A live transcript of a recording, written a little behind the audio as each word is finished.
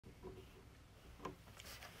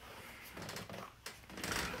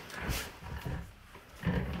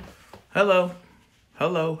Hello,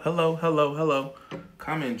 hello.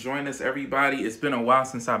 Come and join us, everybody. It's been a while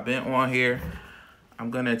since I've been on here.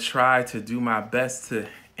 I'm going to try to do my best to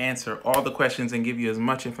answer all the questions and give you as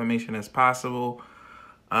much information as possible.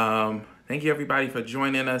 Thank you, everybody, for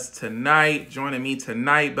joining us tonight. Joining me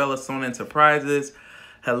tonight, Bella Stone Enterprises.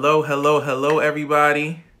 Hello,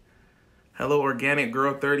 everybody. Hello, Organic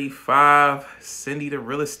Girl 35. Cindy, the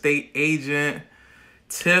real estate agent.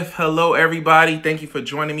 Tiff, hello everybody. Thank you for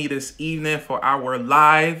joining me this evening for our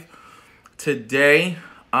live today.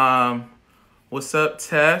 What's up,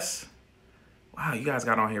 Tess? Wow, you guys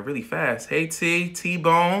got on here really fast. Hey,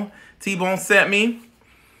 T-Bone. T-Bone sent me.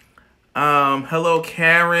 Hello,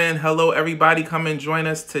 Karen. Hello, everybody. Come and join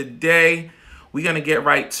us today. We're going to get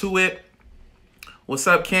right to it. What's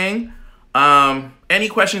up, King? Any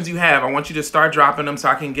questions you have, I want you to start dropping them so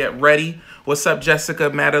I can get ready. What's up, Jessica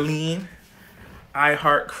Madeline? I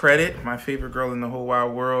Heart Credit, my favorite girl in the whole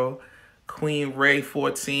wide world. Queen Ray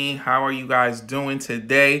 14, how are you guys doing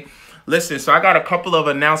today? Listen, so I got a couple of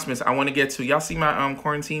announcements I want to get to. Y'all see my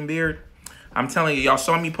quarantine beard? I'm telling you, y'all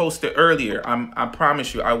saw me post it earlier. I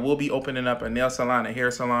promise you, I will be opening up a nail salon, a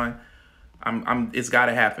hair salon. It's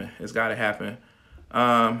gotta happen. It's gotta happen.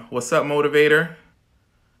 What's up, Motivator?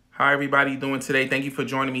 How everybody doing today? Thank you for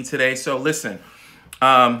joining me today. So listen,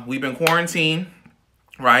 we've been quarantined,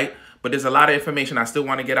 right? But there's a lot of information I still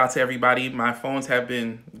want to get out to everybody. My phones have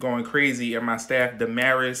been going crazy, and my staff,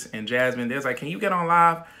 Damaris and Jasmine, there's like, can you get on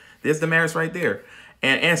live? There's Damaris right there.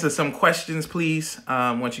 And answer some questions, please.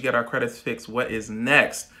 Once you get our credits fixed, what is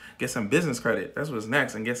next? Get some business credit. That's what's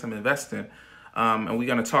next, and get some investing. And we're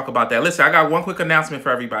going to talk about that. Listen, I got one quick announcement for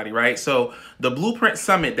everybody, right? So the Blueprint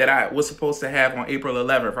Summit that I was supposed to have on April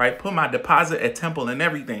 11th, right? Put my deposit at Temple and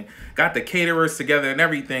everything. Got the caterers together and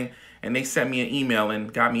everything. And they sent me an email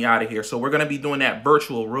and got me out of here. So we're going to be doing that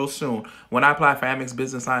virtual real soon. When I apply for Amex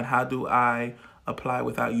Business Line, how do I apply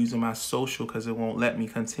without using my social? Because it won't let me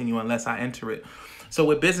continue unless I enter it. So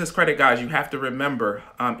with business credit, guys, you have to remember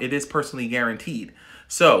it is personally guaranteed.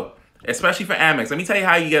 So especially for Amex, let me tell you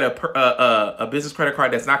how you get a business credit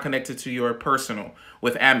card that's not connected to your personal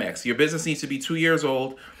with Amex. Your business needs to be 2 years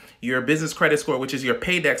old. Your business credit score, which is your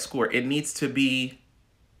paydex score, it needs to be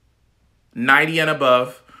 90 and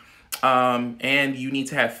above. And you need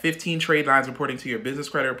to have 15 trade lines reporting to your business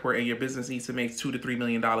credit report, and your business needs to make $2 to $3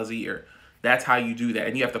 million a year. That's how you do that.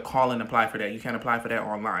 And you have to call and apply for that. You can't apply for that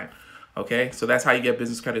online. Okay. So that's how you get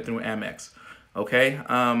business credit through Amex. Okay.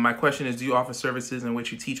 My question is, do you offer services in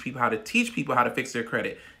which you teach people how to fix their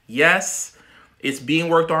credit? Yes, it's being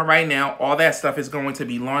worked on right now. All that stuff is going to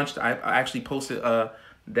be launched. I actually posted,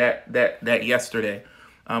 that yesterday.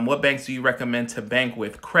 What banks do you recommend to bank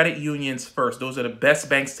with? Credit unions first. Those are the best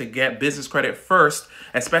banks to get business credit first,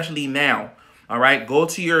 especially now. All right, go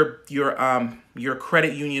to your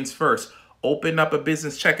credit unions first. Open up a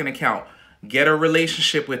business checking account. Get a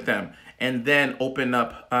relationship with them, and then open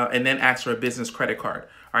up and then ask for a business credit card.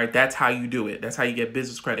 All right, that's how you do it. That's how you get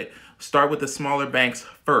business credit. Start with the smaller banks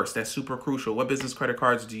first. That's super crucial. What business credit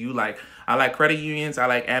cards do you like? I like credit unions. I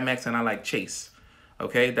like Amex, and I like Chase.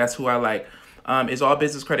 Okay, that's who I like. Is all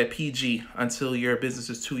business credit PG until your business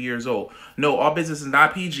is 2 years old? No, all business is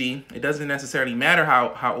not PG. It doesn't necessarily matter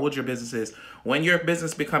how old your business is. When your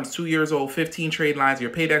business becomes 2 years old, 15 trade lines,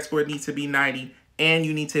 your payback score needs to be 90, and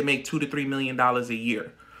you need to make $2 to $3 million a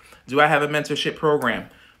year. Do I have a mentorship program?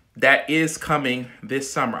 That is coming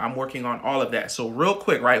this summer. I'm working on all of that. So real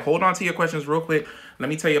quick, right? Hold on to your questions real quick. Let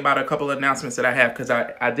me tell you about a couple of announcements that I have, because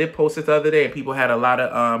I did post it the other day and people had a lot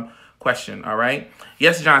of question. All right.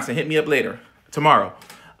 Yes, Johnson, hit me up later. Tomorrow.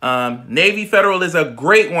 Navy Federal is a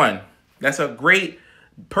great one. That's a great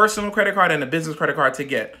personal credit card and a business credit card to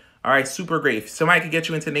get. All right, super great. If somebody could get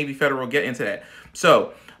you into Navy Federal, get into that.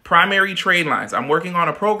 So primary trade lines. I'm working on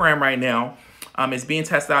a program right now. It's being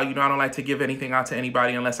tested out. You know, I don't like to give anything out to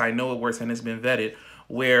anybody unless I know it works and it's been vetted,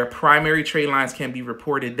 where primary trade lines can be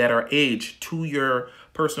reported that are aged to your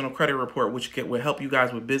personal credit report, which will help you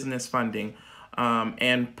guys with business funding.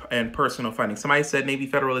 And personal funding. Somebody said Navy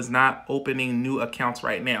Federal is not opening new accounts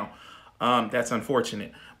right now. That's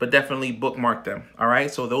unfortunate, but definitely bookmark them. All right.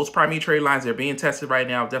 So those primary trade lines, they're being tested right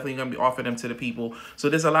now. Definitely going to be offering them to the people. So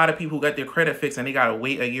there's a lot of people who got their credit fixed and they got to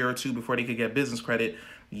wait a year or two before they could get business credit.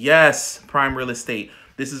 Yes. Prime real estate.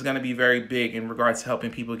 This is going to be very big in regards to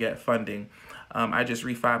helping people get funding. I just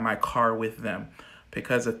refied my car with them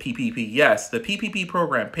because of PPP. Yes, the PPP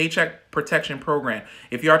program, Paycheck Protection Program.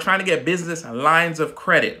 If you are trying to get business lines of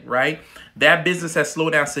credit, right, that business has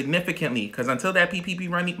slowed down significantly because until that PPP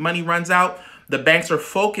money runs out, the banks are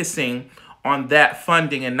focusing on that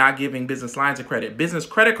funding and not giving business lines of credit. Business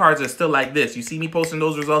credit cards are still like this. You see me posting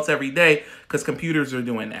those results every day because computers are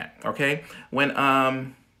doing that, okay? When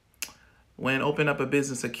open up a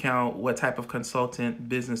business account, what type of consultant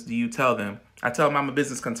business do you tell them? I tell them I'm a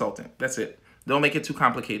business consultant. That's it. Don't make it too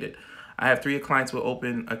complicated. I have 3 clients will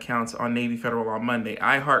open accounts on Navy Federal on Monday.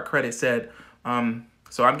 iHeart Credit said,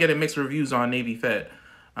 so I'm getting mixed reviews on Navy Fed.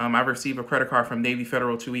 I received a credit card from Navy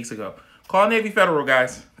Federal 2 weeks ago. Call Navy Federal,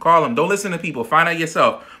 guys. Call them. Don't listen to people. Find out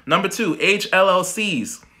yourself. Number 2, age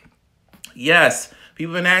LLCs. Yes,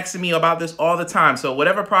 people have been asking me about this all the time. So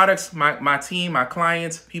whatever products my team, my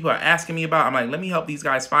clients, people are asking me about, I'm like, let me help these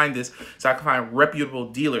guys find this so I can find reputable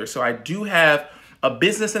dealers. So I do have a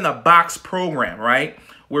business in a box program, right?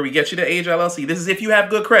 Where we get you to age LLC. This is if you have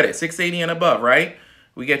good credit, 680 and above, right?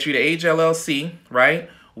 We get you to age LLC, right?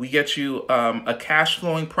 We get you a cash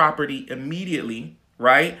flowing property immediately,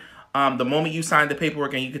 right? The moment you sign the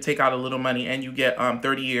paperwork and you can take out a little money and you get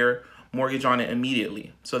 30-year mortgage on it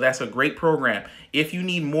immediately. So that's a great program. If you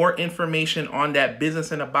need more information on that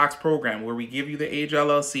business in a box program where we give you the age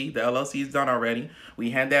LLC, the LLC is done already. We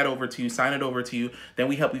hand that over to you, sign it over to you. Then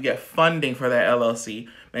we help you get funding for that LLC.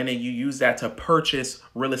 And then you use that to purchase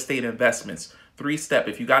real estate investments. 3-step.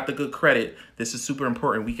 If you got the good credit, this is super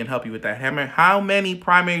important. We can help you with that. How many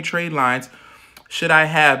primary trade lines should I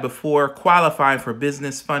have before qualifying for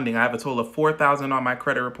business funding? I have a total of 4,000 on my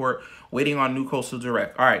credit report, waiting on New Coastal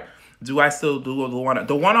Direct. All right. Do I still do the one?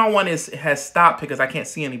 The one-on-one has stopped because I can't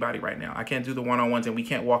see anybody right now. I can't do the one-on-ones and we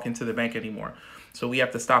can't walk into the bank anymore. So we have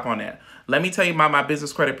to stop on that. Let me tell you about my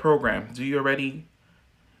business credit program. Do you already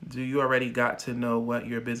got to know what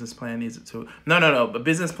your business plan is to? No. But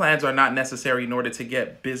business plans are not necessary in order to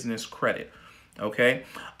get business credit. Okay.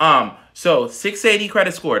 So 680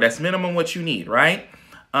 credit score, that's minimum what you need, right?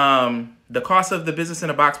 The cost of the business in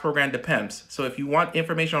a box program depends. So if you want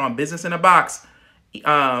information on business in a box,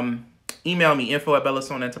 email me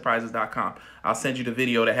info@bellastoneenterprises.com. I'll send you the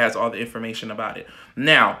video that has all the information about it.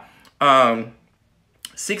 Now,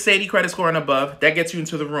 680 credit score and above, that gets you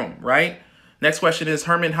into the room, right? Next question is,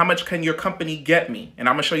 Herman, how much can your company get me? And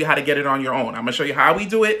I'm going to show you how to get it on your own. I'm going to show you how we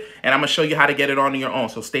do it, and I'm going to show you how to get it on your own.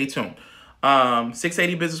 So stay tuned.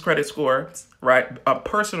 680 business credit score, right? A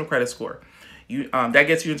personal credit score. That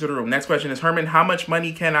gets you into the room. Next question is, Herman, how much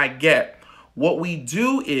money can I get? What we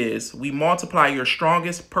do is we multiply your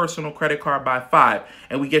strongest personal credit card by 5,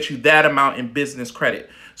 and we get you that amount in business credit.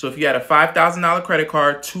 So if you had a $5,000 credit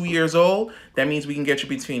card, 2 years old, that means we can get you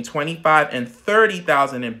between $25,000 and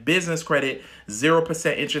 $30,000 in business credit,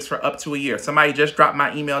 0% interest for up to a year. Somebody just dropped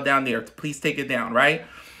my email down there. Please take it down, right?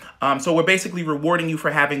 So we're basically rewarding you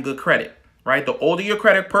for having good credit, right? The older your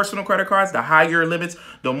personal credit cards, the higher your limits,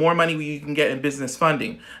 the more money you can get in business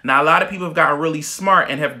funding. Now, a lot of people have gotten really smart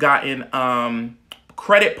and have gotten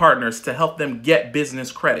credit partners to help them get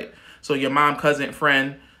business credit. So your mom, cousin,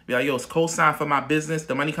 friend, be like, yo, it's co-sign for my business.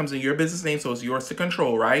 The money comes in your business name, so it's yours to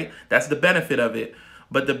control, right? That's the benefit of it.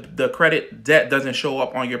 But the credit debt doesn't show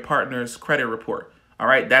up on your partner's credit report. All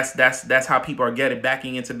right, that's how people are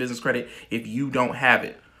backing into business credit if you don't have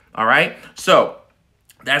it. All right, so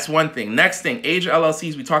that's one thing. Next thing, age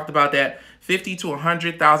LLCs, we talked about that. $50,000 to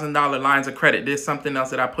 $100,000 lines of credit. There's something else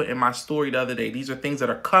that I put in my story the other day. These are things that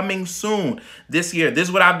are coming soon this year. This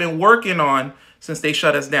is what I've been working on since they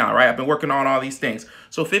shut us down, right? I've been working on all these things.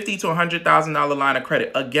 So $50,000 to $100,000 line of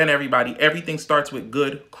credit. Again, everybody, everything starts with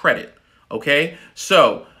good credit, okay?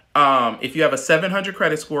 So if you have a 700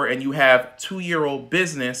 credit score and you have 2-year-old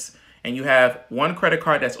business and you have one credit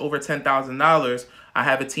card that's over $10,000, I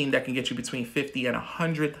have a team that can get you between $50,000 and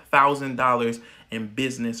 $100,000 in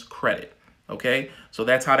business credit. Okay, so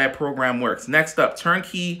that's how that program works. Next up,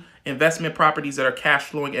 turnkey investment properties that are cash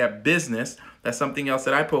flowing at business. That's something else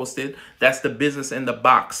that I posted. That's the business in the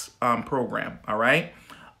box program. All right.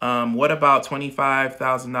 What about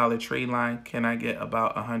 $25,000 trade line? Can I get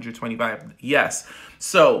about 125? Yes.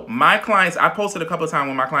 So my clients, I posted a couple of times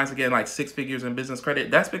when my clients are getting like 6 figures in business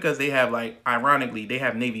credit. That's because they have, like, ironically, they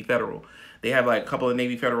have Navy Federal. They have like a couple of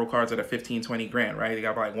Navy Federal cards that are 15, 20 grand, right? They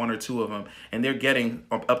got like 1 or 2 of them, and they're getting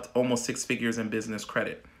up to almost 6 figures in business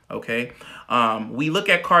credit. Okay. We look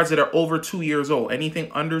at cards that are over 2 years old.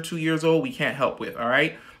 Anything under 2 years old, we can't help with. All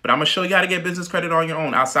right. But I'm going to show you how to get business credit on your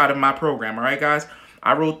own outside of my program. All right, guys.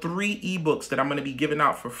 I wrote 3 ebooks that I'm going to be giving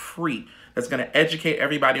out for free. That's going to educate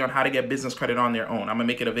everybody on how to get business credit on their own. I'm going to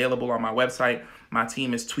make it available on my website. My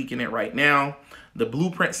team is tweaking it right now. The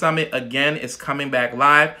Blueprint Summit, again, is coming back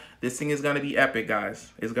live. This thing is going to be epic,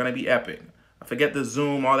 guys. It's going to be epic. Forget the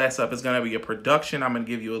Zoom, all that stuff. It's going to be a production. I'm going to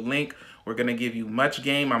give you a link. We're going to give you much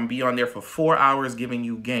game. I'm going to be on there for 4 hours giving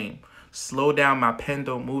you game. Slow down. My pen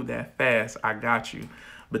don't move that fast. I got you.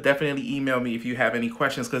 But definitely email me if you have any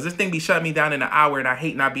questions, because this thing be shutting me down in an hour and I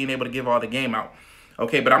hate not being able to give all the game out.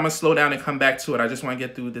 Okay, but I'm going to slow down and come back to it. I just want to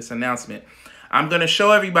get through this announcement. I'm going to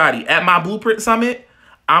show everybody at my Blueprint Summit,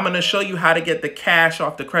 I'm going to show you how to get the cash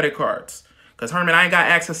off the credit cards. Because, Herman, I ain't got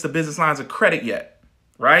access to business lines of credit yet,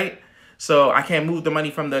 right? So I can't move the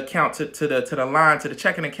money from the account to the line, to the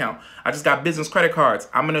checking account. I just got business credit cards.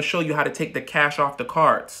 I'm going to show you how to take the cash off the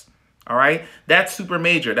cards. All right. That's super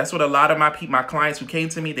major. That's what a lot of my clients who came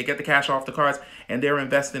to me, they get the cash off the cards and they're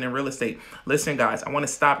investing in real estate. Listen, guys, I want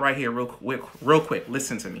to stop right here real quick.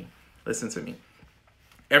 Listen to me. Listen to me.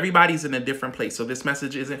 Everybody's in a different place. So this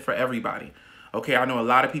message isn't for everybody. Okay. I know a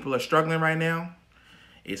lot of people are struggling right now.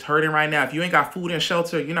 It's hurting right now. If you ain't got food and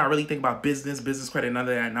shelter, you're not really thinking about business credit, none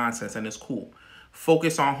of that nonsense. And it's cool.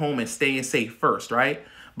 Focus on home and staying safe first, right?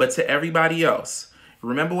 But to everybody else,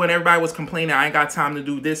 remember when everybody was complaining, I ain't got time to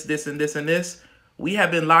do this, this, and this, and this? We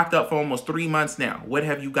have been locked up for almost 3 months now. What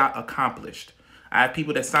have you got accomplished? I have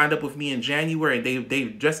people that signed up with me in January. They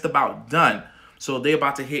just about done. So they're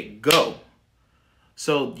about to hit go.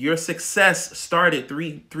 So your success started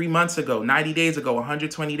three months ago, 90 days ago,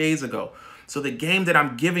 120 days ago. So the game that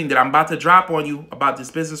I'm giving, that I'm about to drop on you about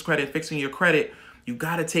this business credit, fixing your credit, you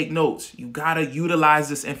got to take notes. You got to utilize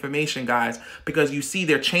this information, guys, because you see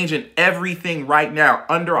they're changing everything right now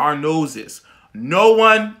under our noses. No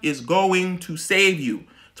one is going to save you.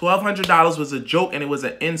 $1,200 was a joke and it was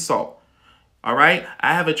an insult. All right.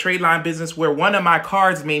 I have a trade line business where one of my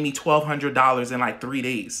cards made me $1,200 in like 3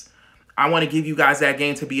 days. I want to give you guys that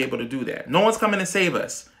game to be able to do that. No one's coming to save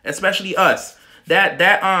us, especially us. That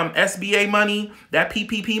SBA money, that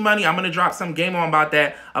PPP money, I'm going to drop some game on about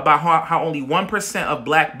that, about how only 1% of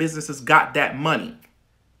black businesses got that money,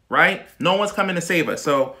 right? No one's coming to save us.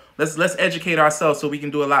 So let's educate ourselves so we can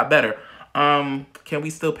do a lot better. Can we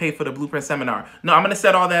still pay for the Blueprint seminar? No, I'm going to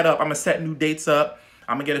set all that up. I'm going to set new dates up.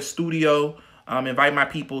 I'm going to get a studio, invite my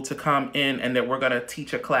people to come in, and then we're going to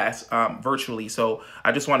teach a class virtually. So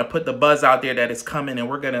I just want to put the buzz out there that it's coming, and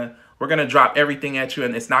we're going to drop everything at you,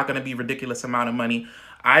 and it's not going to be a ridiculous amount of money.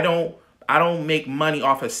 I don't make money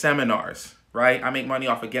off of seminars, right? I make money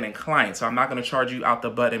off of getting clients. So I'm not going to charge you out the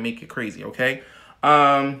butt and make it crazy, okay?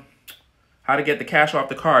 How to get the cash off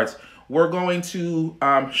the cards. We're going to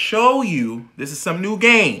show you, this is some new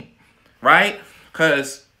game, right?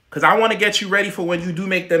 Because I want to get you ready for when you do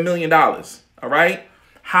make the $1 million, all right?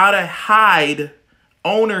 How to hide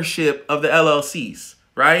ownership of the LLCs,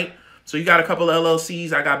 right? So you got a couple of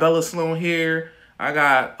LLCs. I got Bella Sloan here. I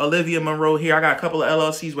got Olivia Monroe here. I got a couple of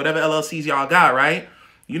LLCs, whatever LLCs y'all got, right?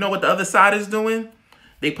 You know what the other side is doing?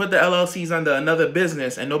 They put the LLCs under another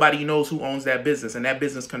business and nobody knows who owns that business. And that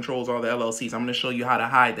business controls all the LLCs. I'm going to show you how to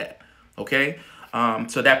hide that, okay?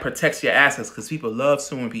 So that protects your assets because people love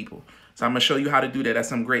suing people. So I'm going to show you how to do that. That's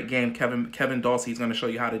some great game Kevin Dalsey is going to show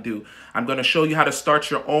you how to do. I'm going to show you how to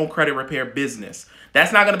start your own credit repair business.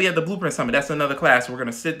 That's not going to be at the Blueprint Summit. That's another class. We're going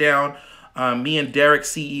to sit down, me and Derek,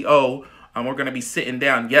 CEO, we're going to be sitting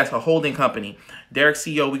down. Yes, a holding company. Derek,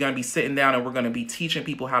 CEO, we're going to be sitting down and we're going to be teaching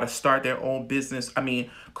people how to start their own business.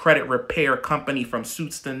 Credit repair company from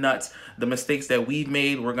suits to nuts. The mistakes that we've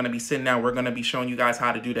made, we're going to be sitting down. We're going to be showing you guys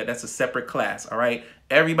how to do that. That's a separate class, all right?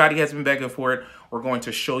 Everybody has been begging for it. We're going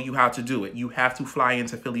to show you how to do it. You have to fly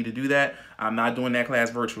into Philly to do that. I'm not doing that class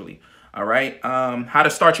virtually. All right. How to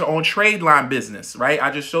start your own trade line business, right?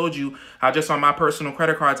 I just showed you how just on my personal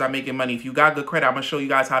credit cards, I'm making money. If you got good credit, I'm going to show you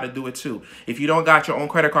guys how to do it too. If you don't got your own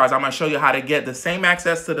credit cards, I'm going to show you how to get the same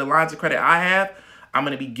access to the lines of credit I have. I'm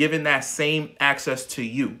going to be giving that same access to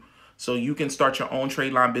you so you can start your own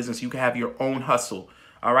trade line business. You can have your own hustle.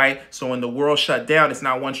 All right. So when the world shut down, it's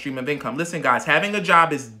not one stream of income. Listen, guys, having a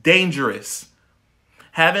job is dangerous.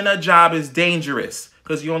 Having a job is dangerous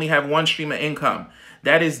because you only have one stream of income.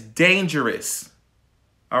 That is dangerous.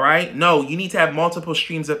 All right. No, you need to have multiple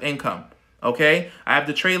streams of income. OK, I have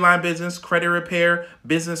the trade line business, credit repair,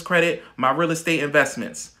 business credit, my real estate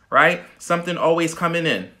investments. Right. Something always coming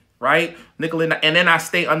in. Right. Nickel and then I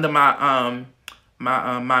stay under my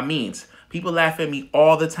my means. People laugh at me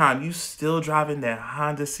all the time. You still driving that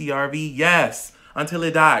Honda CRV? Yes. Until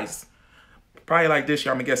it dies. Probably like this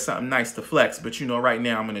year, I'm going to get something nice to flex. But, you know, right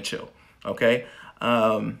now I'm going to chill. OK.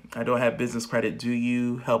 I don't have business credit. Do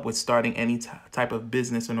you help with starting any type of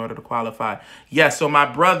business in order to qualify? Yes. So my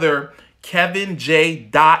brother, Kevin J.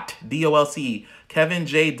 Dolce, Kevin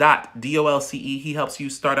J. Dolce, he helps you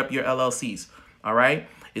start up your LLCs. All right.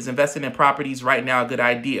 Is investing in properties right now a good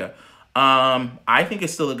idea? I think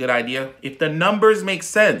it's still a good idea. If the numbers make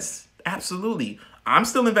sense. Absolutely. I'm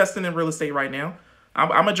still investing in real estate right now. I'm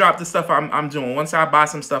gonna drop the stuff I'm doing. Once I buy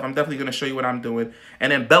some stuff, I'm definitely gonna show you what I'm doing.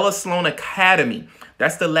 And then Bella Sloan Academy.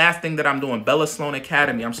 That's the last thing that I'm doing. Bella Sloan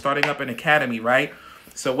Academy. I'm starting up an academy, right?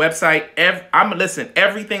 So website. Listen.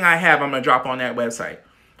 Everything I have, I'm gonna drop on that website,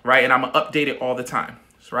 right? And I'm gonna update it all the time,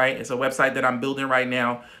 right? It's a website that I'm building right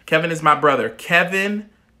now. Kevin is my brother. Kevin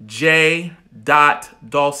J.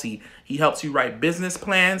 Dulcie. He helps you write business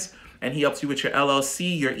plans, and he helps you with your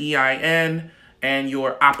LLC, your EIN, and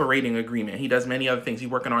your operating agreement. He does many other things. He's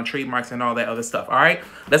working on trademarks and all that other stuff. All right,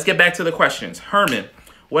 let's get back to the questions. Herman,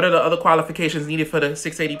 what are the other qualifications needed for the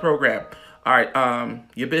 680 program? All right,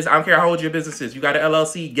 your business. I don't care how old your business is. You got an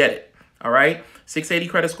LLC, get it. All right, 680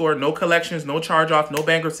 credit score, no collections, no charge-off, no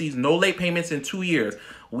bankruptcies, no late payments in 2 years.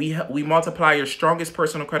 We multiply your strongest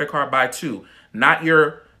personal credit card by 2, not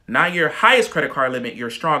your highest credit card limit, your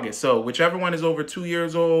strongest. So whichever one is over 2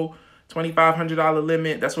 years old, $2,500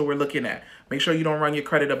 limit, that's what we're looking at. Make sure you don't run your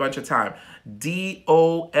credit a bunch of time. DOLCE,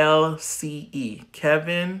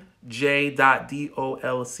 Kevin J.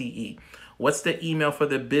 DOLCE. What's the email for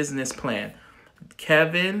the business plan?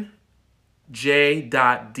 Kevin J.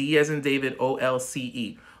 D as in David,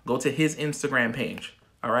 OLCE. Go to his Instagram page.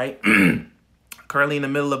 All right. Currently in the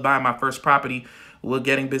middle of buying my first property. We're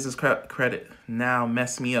getting business credit now.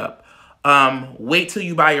 Mess me up. Wait till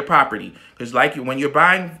you buy your property, because when you're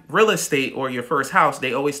buying real estate or your first house,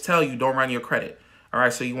 they always tell you don't run your credit. All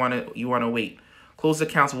right, so you want to wait. Closed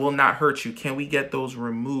accounts will not hurt you. Can we get those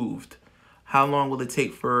removed? How long will it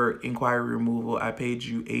take for inquiry removal? I paid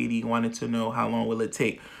you 80. Wanted to know how long will it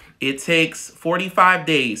take? It takes 45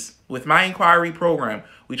 days. With my inquiry program,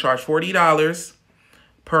 we charge $40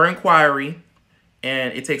 per inquiry,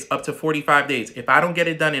 and it takes up to 45 days. If I don't get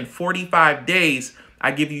it done in 45 days,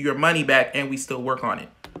 I give you your money back, and we still work on it.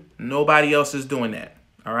 Nobody else is doing that,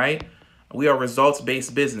 all right? We are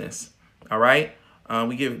results-based business, all right?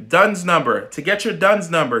 We give DUNS number. To get your DUNS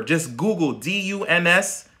number, just Google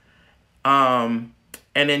DUNS, and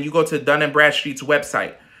then you go to Dun & Bradstreet's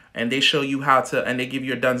website, and they show you how to, and they give you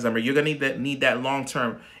your DUNS number. You're going to need that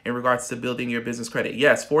long-term in regards to building your business credit.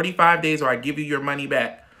 Yes, 45 days, or I give you your money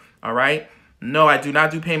back, all right? No, I do not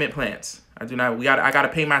do payment plans. I do not. I got to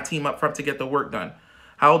pay my team up front to get the work done.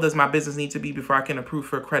 How old does my business need to be before I can approve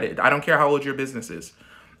for credit? I don't care how old your business is.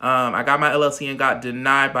 I got my LLC and got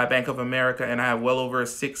denied by Bank of America, and I have well over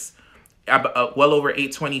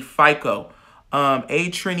 820 FICO.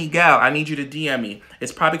 Trini Gal, I need you to DM me.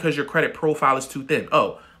 It's probably because your credit profile is too thin.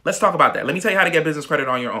 Oh, let's talk about that. Let me tell you how to get business credit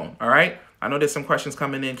on your own. All right. I know there's some questions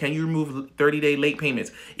coming in. Can you remove 30-day late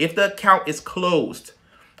payments? If the account is closed,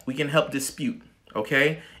 we can help dispute.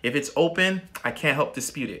 Okay. If it's open, I can't help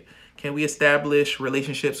dispute it. Can we establish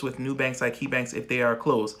relationships with new banks like key banks if they are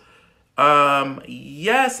closed?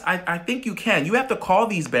 Yes, I think you can. You have to call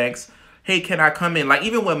these banks. Hey, can I come in? Like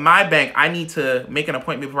even with my bank, I need to make an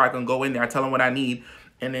appointment before I can go in there. I tell them what I need,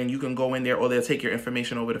 and then you can go in there, or they'll take your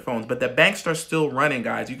information over the phones. But the banks are still running,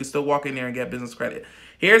 guys. You can still walk in there and get business credit.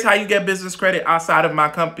 Here's how you get business credit outside of my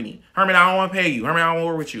company. Herman, I don't want to pay you. Herman, I don't want to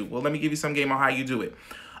work with you. Well, let me give you some game on how you do it.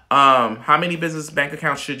 How many business bank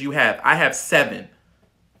accounts should you have? I have 7.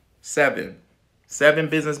 7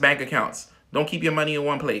 business bank accounts. Don't keep your money in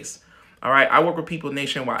one place. All right. I work with people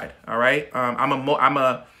nationwide. All right.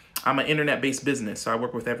 I'm an internet-based business, so I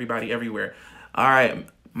work with everybody everywhere. All right.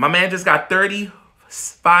 My man just got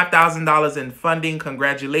 $35,000 in funding.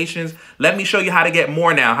 Congratulations. Let me show you how to get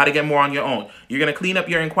more now, how to get more on your own. You're going to clean up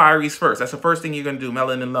your inquiries first. That's the first thing you're going to do,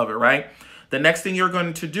 Melanin Lover, right? The next thing you're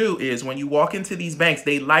going to do is when you walk into these banks,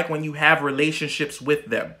 they like when you have relationships with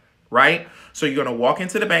them, right? So you're going to walk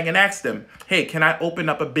into the bank and ask them, hey, can I open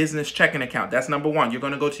up a business checking account? That's number one. You're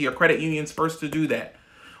going to go to your credit unions first to do that.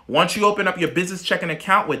 Once you open up your business checking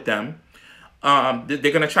account with them, they're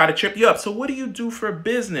going to try to trip you up. So what do you do for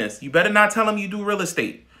business? You better not tell them you do real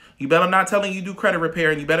estate. You better not tell them you do credit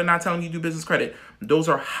repair, and you better not tell them you do business credit. Those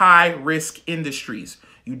are high risk industries.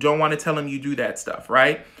 You don't want to tell them you do that stuff,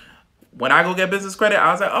 right? When I go get business credit,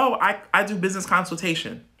 I was like, oh, I do business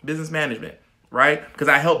consultation, business management, right? Because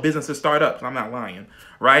I help businesses start up. I'm not lying,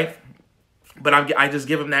 right? But I just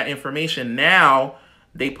give them that information. Now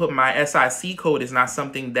they put my SIC code is not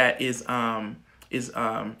something that is high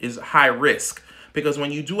risk, because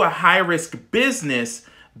when you do a high risk business,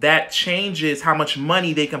 that changes how much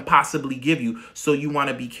money they can possibly give you. So you want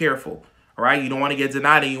to be careful, all right? You don't want to get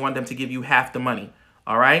denied, and you want them to give you half the money,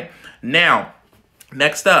 all right? Now,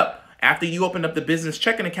 next up. After you open up the business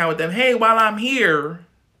checking account with them, hey, while I'm here,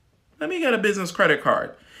 let me get a business credit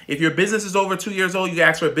card. If your business is over 2 years old, you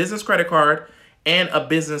ask for a business credit card and a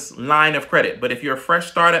business line of credit. But if you're a fresh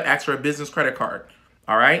startup, ask for a business credit card.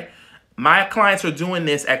 All right. My clients are doing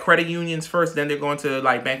this at credit unions first, then they're going to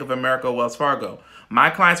like Bank of America, Wells Fargo. My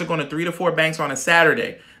clients are going to 3 to 4 banks on a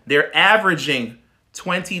Saturday. They're averaging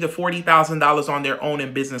 $20,000 to $40,000 on their own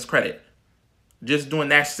in business credit. Just doing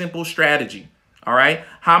that simple strategy. All right.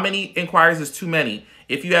 How many inquiries is too many?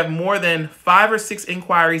 If you have more than 5 or 6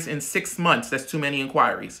 inquiries in 6 months, that's too many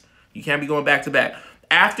inquiries. You can't be going back to back.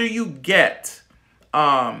 After you get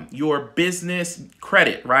your business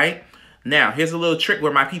credit, right? Now, here's a little trick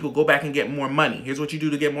where my people go back and get more money. Here's what you do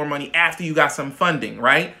to get more money after you got some funding,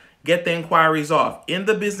 right? Get the inquiries off. In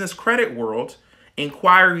the business credit world,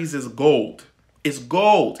 inquiries is gold. It's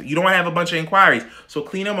gold. You don't have a bunch of inquiries. So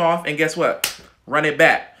clean them off and guess what? Run it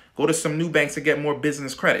back. Go to some new banks to get more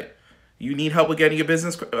business credit. You need help with getting your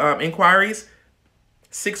business inquiries?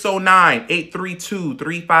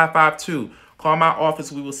 609-832-3552. Call my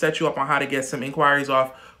office. We will set you up on how to get some inquiries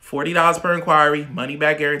off. $40 per inquiry, money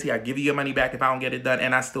back guarantee. I give you your money back if I don't get it done,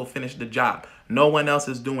 and I still finish the job. No one else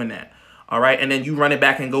is doing that. All right, and then you run it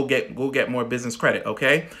back and go get more business credit,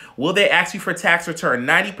 okay? Will they ask you for tax return?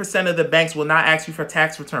 90% of the banks will not ask you for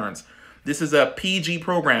tax returns. This is a PG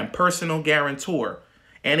program, personal guarantor,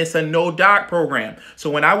 and it's a no-doc program. So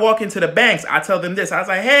when I walk into the banks, I tell them this. I was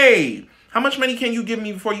like, hey, how much money can you give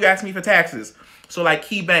me before you ask me for taxes? So like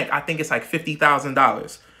Key Bank, I think it's like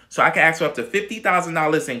 $50,000. So I can ask for up to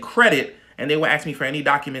 $50,000 in credit, and they will ask me for any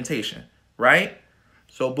documentation, right?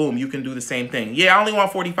 So boom, you can do the same thing. Yeah, I only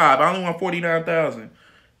want 45. I only want 49,000.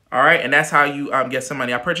 All right, and that's how you get some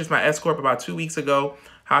money. I purchased my S Corp about 2 weeks ago.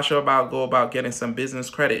 How should I go about getting some business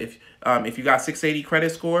credit? If you got 680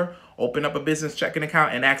 credit score, open up a business checking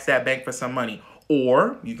account and ask that bank for some money.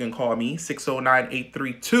 Or you can call me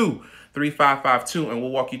 609-832-3552 and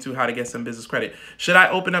we'll walk you through how to get some business credit. Should I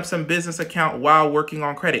open up some business account while working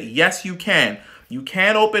on credit? Yes, you can. You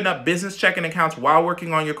can open up business checking accounts while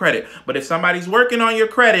working on your credit. But if somebody's working on your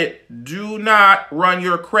credit, do not run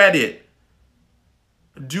your credit.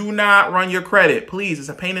 Do not run your credit. Please, it's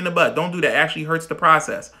a pain in the butt. Don't do that. It actually hurts the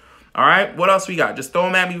process. All right, what else we got? Just throw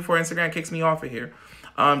them at me before Instagram kicks me off of here.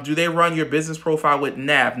 Do they run your business profile with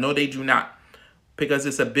NAV? No, they do not. Because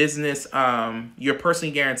it's a business, you're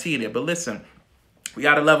personally guaranteed it. But listen, we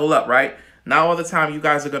got to level up, right? Not all the time you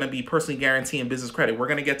guys are going to be personally guaranteeing business credit. We're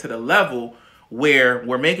going to get to the level where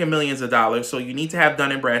we're making millions of dollars. So you need to have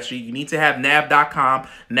Dun & Bradstreet. You need to have nav.com.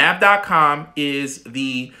 Nav.com is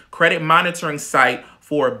the credit monitoring site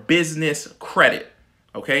for business credit.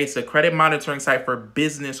 Okay, it's a credit monitoring site for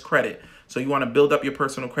business credit. So you want to build up your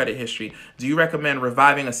personal credit history. Do you recommend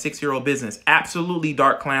reviving a 6-year-old business? Absolutely,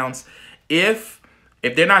 Dark Clowns. If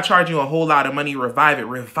they're not charging you a whole lot of money, revive it.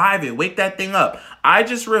 Revive it. Wake that thing up. I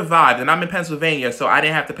just revived, and I'm in Pennsylvania, so I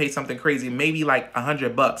didn't have to pay something crazy, maybe like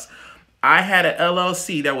 $100. I had an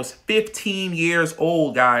LLC that was 15 years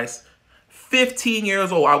old, guys. 15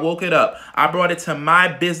 years old. I woke it up. I brought it to my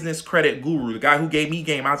business credit guru, the guy who gave me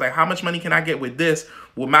game. I was like, how much money can I get with this?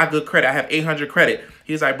 With my good credit, I have 800 credit.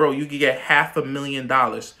 He's like, bro, you could get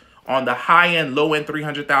 $500,000 on the high end, low end,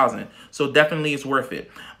 300,000. So definitely it's worth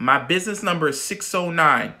it. My business number is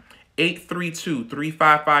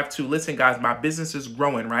 609-832-3552. Listen, guys, my business is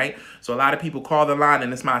growing, right? So a lot of people call the line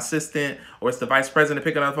and it's my assistant or it's the vice president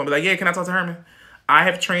picking up the phone, be like, yeah, can I talk to Herman? I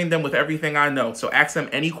have trained them with everything I know. So ask them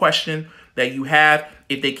any question that you have.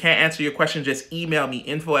 If they can't answer your question, just email me,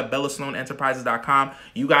 info@bellastoneenterprises.com.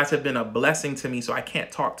 You guys have been a blessing to me, so I can't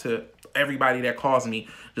talk to everybody that calls me.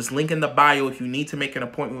 Just link in the bio if you need to make an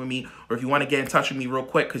appointment with me or if you want to get in touch with me real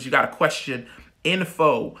quick because you got a question,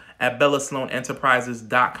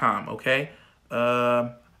 info@bellastoneenterprises.com, okay?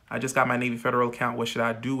 I just got my Navy Federal account. What should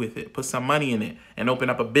I do with it? Put some money in it and open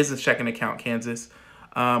up a business checking account, Kansas.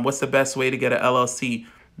 What's the best way to get an LLC?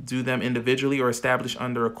 Do them individually or establish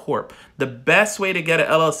under a corp? The best way to get an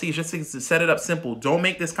LLC is just to set it up simple. Don't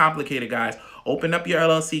make this complicated, guys. Open up your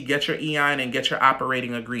LLC, get your EIN, and get your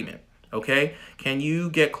operating agreement, okay? Can you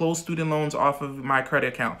get closed student loans off of my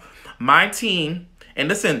credit account? My team, and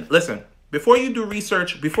listen, before you do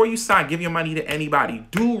research, before you sign, give your money to anybody.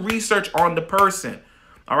 Do research on the person,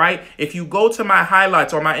 all right? If you go to my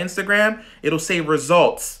highlights on my Instagram, it'll say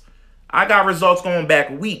results. I got results going back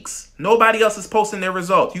weeks. Nobody else is posting their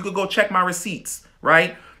results. You could go check my receipts,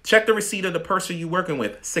 right? Check the receipt of the person you're working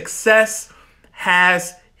with. Success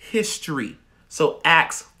has history. So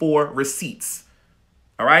ask for receipts.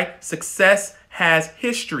 All right? Success has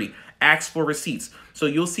history. Ask for receipts. So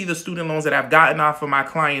you'll see the student loans that I've gotten off of my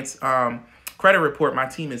clients' credit report. My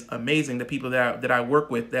team is amazing. The people that I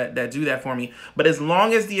work with that do that for me. But as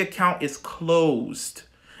long as the account is closed,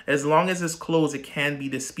 as long as it's closed, it can be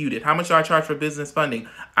disputed. How much do I charge for business funding?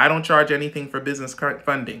 I don't charge anything for business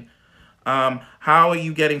funding. How are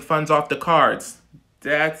you getting funds off the cards?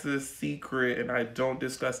 That's a secret, and I don't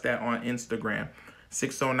discuss that on Instagram.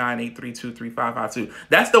 609-832-3552.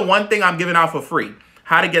 That's the one thing I'm giving out for free.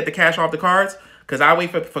 How to get the cash off the cards. Because I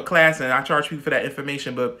wait for class and I charge people for that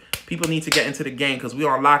information. But people need to get into the game because we're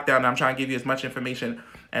on lockdown and I'm trying to give you as much information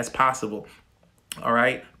as possible. All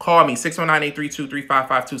right. Call me,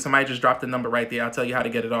 609-832-3552. Somebody just dropped the number right there. I'll tell you how to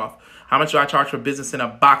get it off. How much do I charge for business in a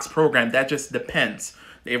box program? That just depends.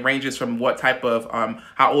 It ranges from what type of,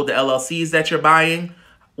 how old the LLCs that you're buying,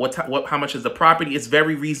 how much is the property. It's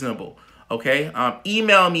very reasonable. Okay.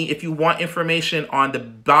 Email me if you want information on the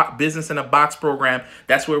business in a box program.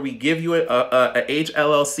 That's where we give you a age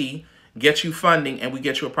LLC, get you funding, and we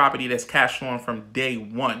get you a property that's cash flowing from day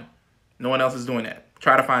one. No one else is doing that.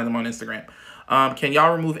 Try to find them on Instagram. Can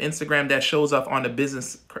y'all remove Instagram that shows up on the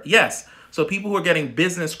business? Yes. So people who are getting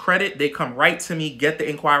business credit, they come right to me, get the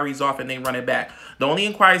inquiries off, and they run it back. The only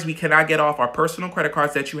inquiries we cannot get off are personal credit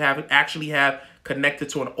cards that you actually have connected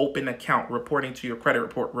to an open account reporting to your credit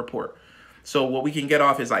report. So what we can get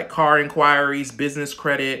off is like car inquiries, business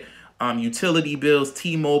credit, utility bills,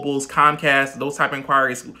 T-Mobiles, Comcast, those type of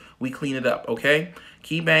inquiries. We clean it up, okay?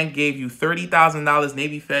 KeyBank gave you $30,000.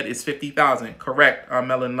 Navy Fed is $50,000. Correct,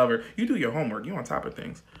 Melon Lover. You do your homework. You on top of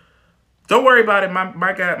things. Don't worry about it.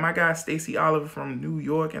 My guy Stacy Oliver from New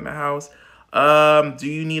York in the house. Do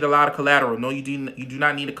you need a lot of collateral? No, you do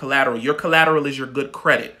not need a collateral. Your collateral is your good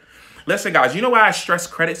credit. Listen, guys, you know why I stress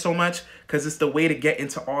credit so much? Because it's the way to get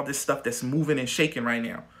into all this stuff that's moving and shaking right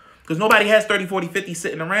now. Because nobody has 30, 40, 50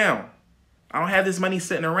 sitting around. I don't have this money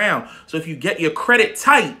sitting around. So if you get your credit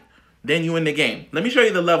tight, then you in the game. Let me show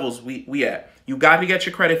you the levels we at. You got to get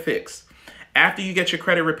your credit fixed. After you get your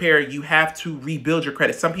credit repaired, you have to rebuild your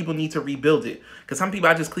credit. Some people need to rebuild it. Because some people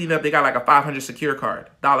I just cleaned up, they got like a $500 secure card,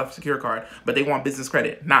 secure card, but they want business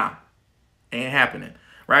credit. Nah, ain't happening,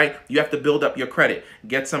 right? You have to build up your credit.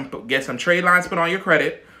 Get some trade lines put on your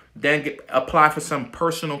credit, then apply for some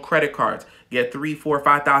personal credit cards. Get $3,000,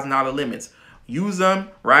 $4,000, $5,000 limits. Use them,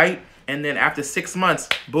 right? And then after 6 months,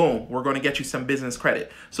 boom, we're going to get you some business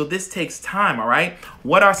credit. So this takes time, all right?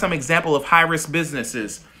 What are some examples of high-risk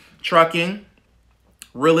businesses? Trucking,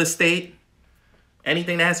 real estate,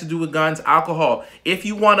 anything that has to do with guns, alcohol. If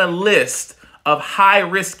you want a list of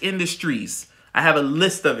high-risk industries, I have a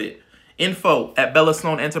list of it.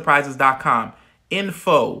 info@bellasloanenterprises.com.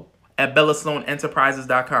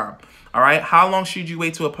 info@bellasloanenterprises.com. All right. How long should you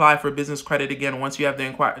wait to apply for business credit again once you have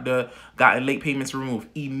gotten late payments removed?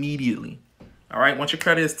 Immediately. All right. Once your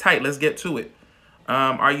credit is tight, let's get to it.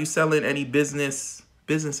 Are you selling any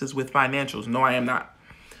businesses with financials? No, I am not.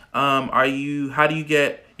 How do you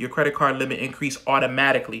get your credit card limit increase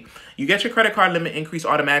automatically? You get your credit card limit increase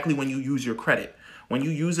automatically when you use your credit. When you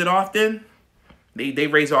use it often, they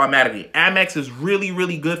raise it automatically. Amex is really,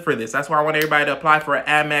 really good for this. That's why I want everybody to apply for an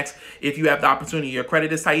Amex if you have the opportunity. Your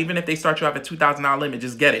credit is tight. Even if they start you off at $2,000 limit,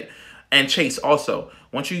 just get it. And Chase also.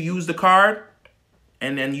 Once you use the card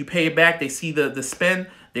and then you pay it back, they see the spend,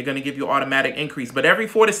 they're going to give you automatic increase. But every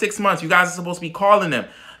 4 to 6 months, you guys are supposed to be calling them.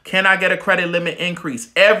 Can I get a credit limit increase?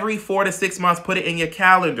 Every 4 to 6 months, put it in your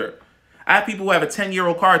calendar. I have people who have a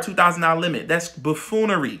 10-year-old card, $2,000 limit. That's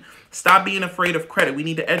buffoonery. Stop being afraid of credit. We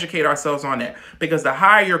need to educate ourselves on that. Because the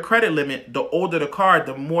higher your credit limit, the older the card,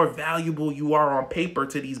 the more valuable you are on paper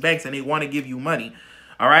to these banks, and they want to give you money.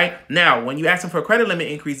 All right? Now, when you ask them for a credit limit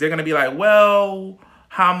increase, they're going to be like, well,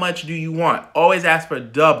 how much do you want? Always ask for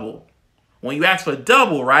double. When you ask for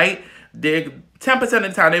double, right, 10% of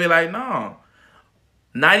the time, they be like, no.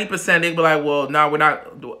 90% they be like, well, no, we're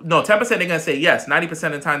not. No, 10% they're going to say yes. 90%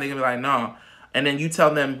 of the time they're going to be like, no. And then you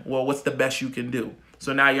tell them, well, what's the best you can do?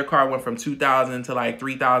 So now your car went from $2,000 to like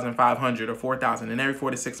 $3,500 or $4,000. And every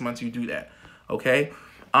 4 to 6 months you do that. Okay.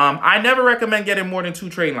 I never recommend getting more than 2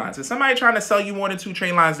 trade lines. If somebody trying to sell you more than 2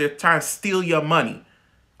 trade lines, they're trying to steal your money.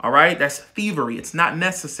 All right. That's thievery. It's not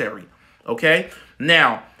necessary. Okay.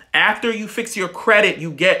 Now, after you fix your credit,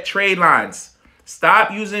 you get trade lines.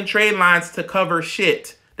 Stop using trade lines to cover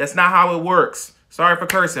shit. That's not how it works. Sorry for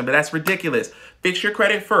cursing, but that's ridiculous. Fix your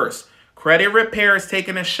credit first. Credit repair is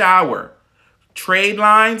taking a shower. Trade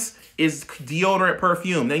lines is deodorant,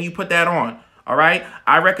 perfume. Then you put that on. All right.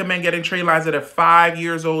 I recommend getting trade lines that are 5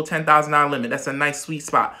 years old, $10,000 limit. That's a nice sweet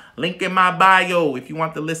spot. Link in my bio if you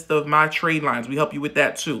want the list of my trade lines. We help you with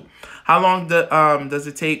that too. How long does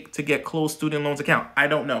it take to get closed student loans account? I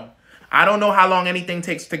don't know. I don't know how long anything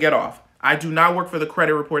takes to get off. I do not work for the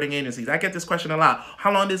credit reporting agencies. I get this question a lot.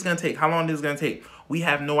 How long is this going to take? How long is this going to take? We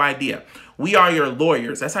have no idea. We are your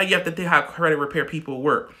lawyers. That's how you have to think how credit repair people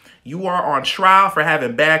work. You are on trial for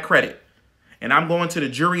having bad credit. And I'm going to the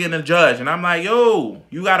jury and the judge, and I'm like, yo,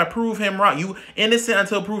 you got to prove him wrong. You innocent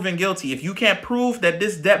until proven guilty. If you can't prove that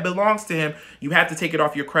this debt belongs to him, you have to take it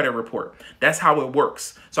off your credit report. That's how it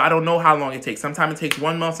works. So I don't know how long it takes. Sometimes it takes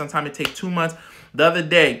 1 month. Sometimes it takes 2 months. The other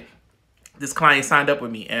day, this client signed up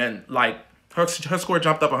with me, and like her score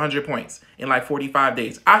jumped up 100 points in like 45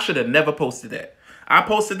 days. I should have never posted that. I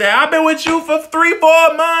posted that. I've been with you for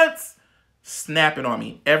 3-4 months. Snapping on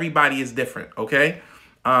me. Everybody is different, okay?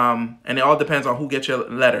 And it all depends on who gets your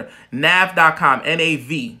letter. nav.com,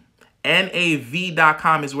 N-A-V.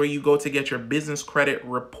 NAV.com is where you go to get your business credit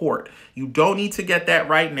report. You don't need to get that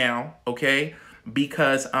right now, okay?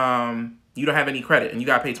 Because you don't have any credit, and you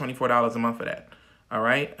got to pay $24 a month for that. All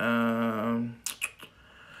right?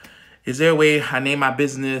 Is there a way I name my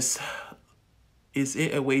business? Is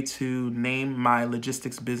it a way to name my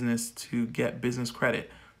logistics business to get business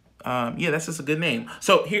credit? Yeah, that's just a good name.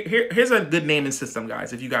 So here's a good naming system,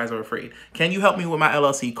 guys, if you guys are afraid. Can you help me with my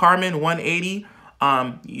LLC? Carmen 180.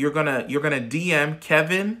 You're gonna DM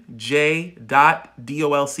Kevin J.dolce.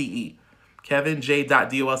 Kevin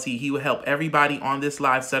J.dolce. He will help everybody on this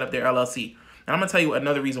live set up their LLC. And I'm going to tell you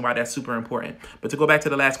another reason why that's super important. But to go back to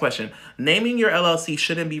the last question, naming your LLC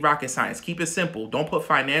shouldn't be rocket science. Keep it simple. Don't put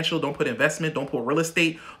financial, don't put investment, don't put real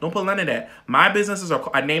estate, don't put none of that. My businesses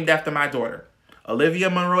are named after my daughter.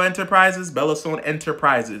 Olivia Monroe Enterprises, Bella Sloan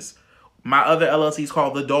Enterprises. My other LLC is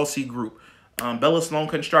called the Dulce Group. Bella Sloan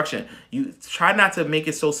Construction. You try not to make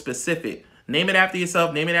it so specific. Name it after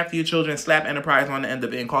yourself, name it after your children, slap enterprise on the end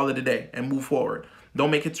of it and call it a day and move forward.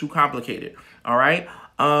 Don't make it too complicated. All right.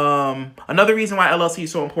 Another reason why LLC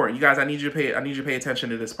is so important, you guys, I need you to pay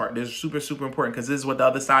attention to this part. This is super, super important because this is what the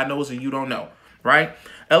other side knows and you don't know. Right?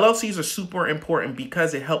 LLCs are super important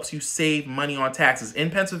because it helps you save money on taxes.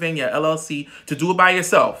 In Pennsylvania, LLC, to do it by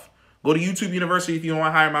yourself, go to YouTube University if you don't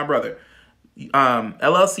want to hire my brother.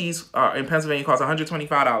 LLCs in Pennsylvania cost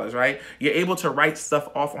 $125, right? You're able to write stuff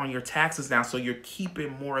off on your taxes now, so you're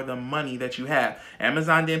keeping more of the money that you have.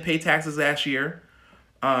 Amazon didn't pay taxes last year.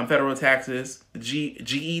 Federal taxes. GE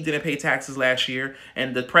didn't pay taxes last year,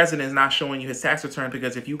 and the president is not showing you his tax return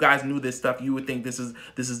because if you guys knew this stuff, you would think this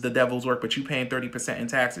is the devil's work. But you paying 30% in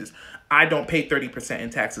taxes. I don't pay 30%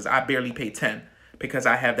 in taxes. I barely pay 10 because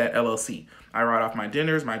I have that LLC. I write off my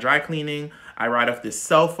dinners, my dry cleaning. I write off this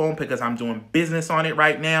cell phone because I'm doing business on it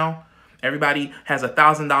right now. Everybody has a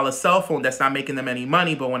 $1,000 cell phone that's not making them any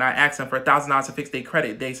money, but when I ask them for $1,000 to fix their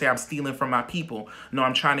credit, they say I'm stealing from my people. No,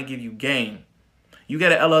 I'm trying to give you gain. You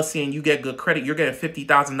get an LLC and you get good credit, you're getting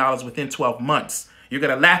 $50,000 within 12 months. You're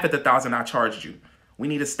going to laugh at the $1,000 I charged you. We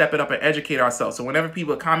need to step it up and educate ourselves. So whenever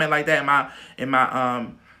people comment like that in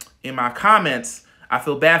my comments, I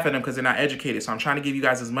feel bad for them because they're not educated. So I'm trying to give you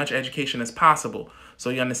guys as much education as possible so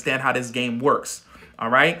you understand how this game works. All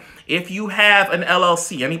right. If you have an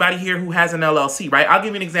LLC, anybody here who has an LLC, right? I'll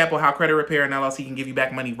give you an example of how credit repair and LLC can give you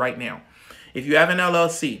back money right now. If you have an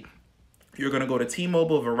LLC, you're going to go to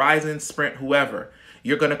T-Mobile, Verizon, Sprint, whoever.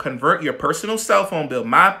 You're going to convert your personal cell phone bill.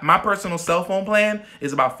 My personal cell phone plan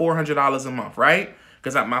is about $400 a month, right?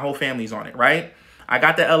 Because my whole family's on it, right? I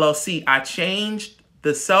got the LLC. I changed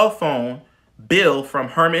the cell phone bill from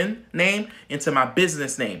Herman name into my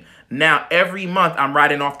business name. Now, every month, I'm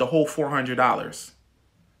writing off the whole $400,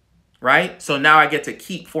 right? So now I get to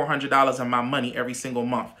keep $400 of my money every single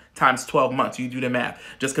month. Times 12 months. You do the math.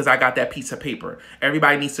 Just because I got that piece of paper.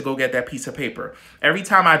 Everybody needs to go get that piece of paper. Every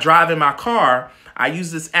time I drive in my car, I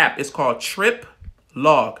use this app. It's called Trip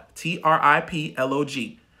Log.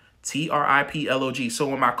 T-R-I-P-L-O-G. T-R-I-P-L-O-G. So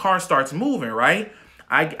when my car starts moving, right,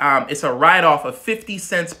 it's a write-off of 50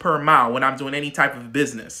 cents per mile when I'm doing any type of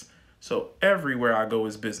business. So everywhere I go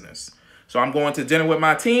is business. So I'm going to dinner with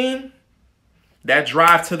my team. That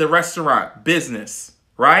drive to the restaurant, business,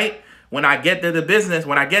 right? When I get to the business,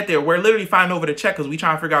 when I get there, we're literally fighting over the check because we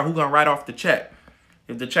trying to figure out who's going to write off the check.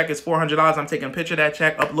 If the check is $400, I'm taking a picture of that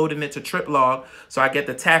check, uploading it to TripLog, so I get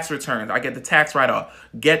the tax returns. I get the tax write-off.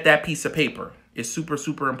 Get that piece of paper. It's super,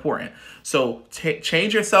 super important. So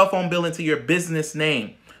change your cell phone bill into your business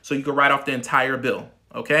name so you can write off the entire bill,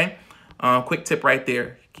 okay? Quick tip right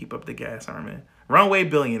there. Keep up the gas, Armin. Runway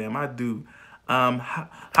Billionaire, my dude.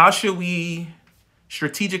 How should we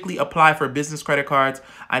strategically apply for business credit cards?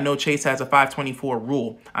 I know Chase has a 524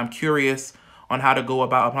 rule. I'm curious on how to go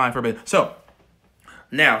about applying for business. So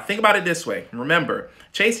now think about it this way. Remember,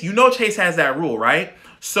 Chase, you know Chase has that rule, right?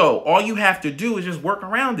 So all you have to do is just work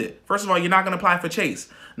around it. First of all, you're not going to apply for Chase.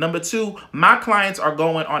 Number two, my clients are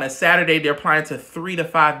going on a Saturday. They're applying to 3 to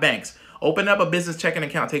 5 banks. Open up a business checking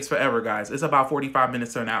account takes forever, guys. It's about 45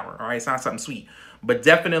 minutes to an hour. All right. It's not something sweet. But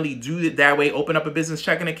definitely do it that way. Open up a business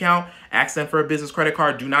checking account. Ask them for a business credit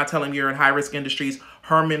card. Do not tell them you're in high-risk industries.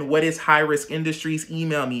 Herman, what is high risk industries?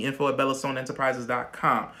 Email me,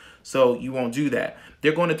 info@bellastoneenterprises.com. So you won't do that.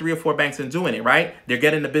 They're going to 3 or 4 banks and doing it, right? They're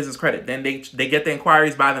getting the business credit. Then they get the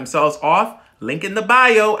inquiries by themselves off. Link in the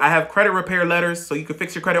bio. I have credit repair letters so you can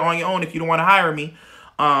fix your credit on your own if you don't want to hire me.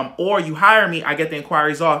 Or you hire me, I get the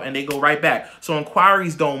inquiries off and they go right back. So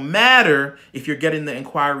inquiries don't matter if you're getting the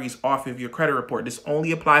inquiries off of your credit report. This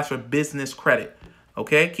only applies for business credit.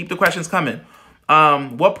 Okay, keep the questions coming.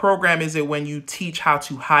 What program is it when you teach how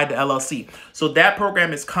to hide the LLC? So that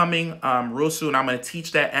program is coming real soon. I'm going to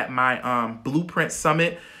teach that at my Blueprint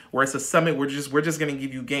Summit, where it's a summit. We're just going to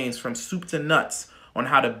give you games from soup to nuts on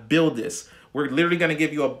how to build this. We're literally going to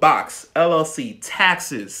give you a box, LLC,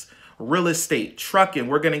 taxes, real estate, trucking.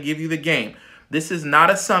 We're going to give you the game. This is not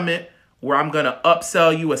a summit where I'm going to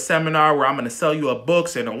upsell you a seminar, where I'm going to sell you a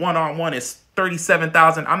books and a one-on-one is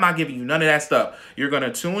 $37,000. I'm not giving you none of that stuff. You're going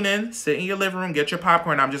to tune in, sit in your living room, get your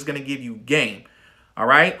popcorn. I'm just going to give you game. All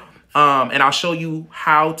right. And I'll show you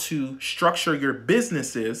how to structure your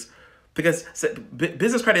businesses, because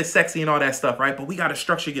business credit is sexy and all that stuff, right? But we got to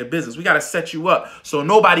structure your business. We got to set you up so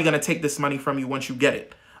nobody going to take this money from you once you get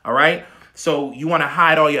it. All right. So you want to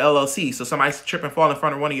hide all your LLC. So somebody trip and fall in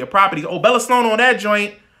front of one of your properties. Oh, Bella Sloan on that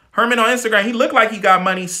joint. Herman on Instagram. He looked like he got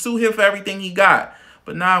money. Sue him for everything he got.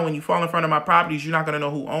 But now when you fall in front of my properties, you're not going to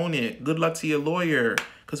know who owned it. Good luck to your lawyer,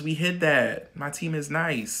 because we hid that. My team is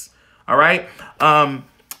nice. All right.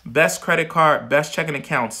 Best credit card, best checking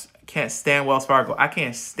accounts. Can't stand Wells Fargo. I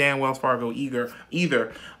can't stand Wells Fargo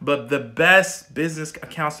either. But the best business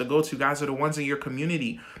accounts to go to, guys, are the ones in your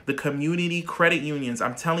community. The community credit unions.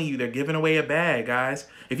 I'm telling you, they're giving away a bag, guys.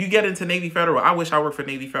 If you get into Navy Federal, I wish I worked for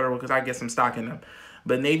Navy Federal because I get some stock in them.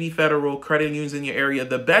 But Navy Federal, credit unions in your area.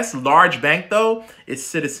 The best large bank, though, is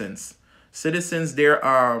Citizens. Citizens, their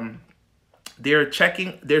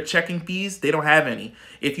checking fees, they don't have any.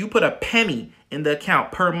 If you put a penny in the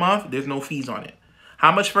account per month, there's no fees on it.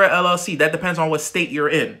 How much for an LLC? That depends on what state you're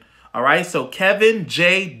in. All right. So Kevin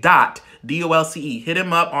J. DOLCE. Hit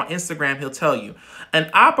him up on Instagram. He'll tell you. An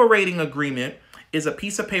operating agreement is a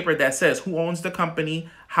piece of paper that says who owns the company,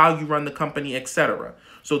 how you run the company, etc.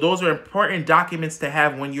 So those are important documents to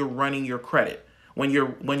have when you're running your credit, when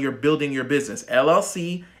you're building your business.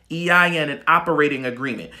 LLC, EIN, and operating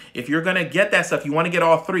agreement. If you're going to get that stuff, you want to get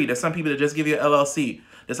all three. There's some people that just give you LLC.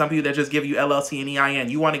 There's some people that just give you LLC and EIN.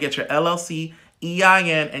 You want to get your LLC,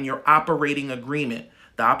 EIN, and your operating agreement.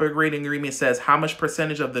 The operating agreement says how much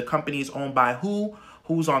percentage of the company is owned by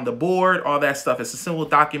who's on the board, all that stuff. It's a simple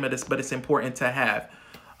document, but it's important to have.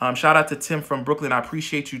 Shout out to Tim from Brooklyn. I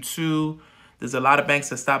appreciate you too. There's a lot of banks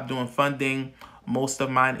that stopped doing funding. Most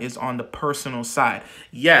of mine is on the personal side.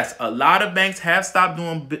 Yes, a lot of banks have stopped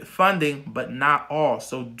doing funding, but not all.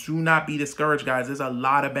 So do not be discouraged, guys. There's a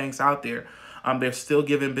lot of banks out there. They're still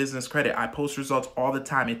giving business credit. I post results all the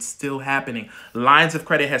time. It's still happening. Lines of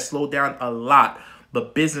credit has slowed down a lot,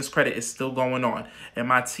 but business credit is still going on. And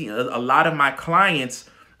my team, a lot of my clients,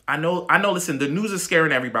 I know, listen, the news is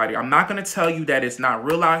scaring everybody. I'm not going to tell you that it's not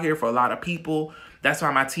real out here for a lot of people. That's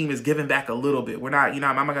why my team is giving back a little bit. We're not, I'm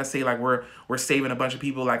not going to say like we're saving a bunch of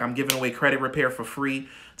people. Like I'm giving away credit repair for free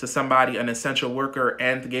to somebody, an essential worker,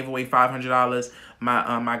 and gave away $500.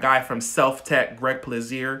 My guy from Self Tech, Greg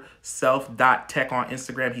Plaisir, self.tech on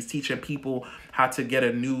Instagram. He's teaching people how to get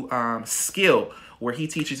a new skill where he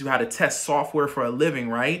teaches you how to test software for a living,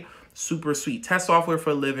 right? Super sweet. Test software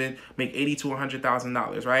for a living, make $80,000 to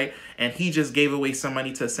 $100,000, right? And he just gave away some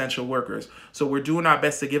money to essential workers. So we're doing our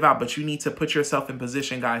best to give out, but you need to put yourself in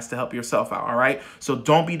position, guys, to help yourself out, all right? So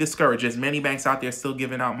don't be discouraged. There's many banks out there still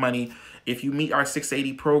giving out money. If you meet our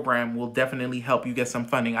 680 program, we'll definitely help you get some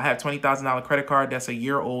funding. I have $20,000 credit card that's a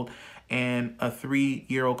year old and a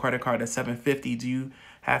 3-year-old credit card that's $750. Do you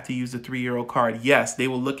have to use the 3-year-old card? Yes, they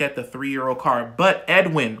will look at the 3-year-old card. But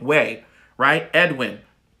Edwin, right? Edwin,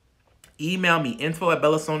 email me,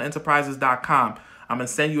 info@bellastoneenterprises.com. I'm going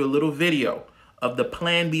to send you a little video of the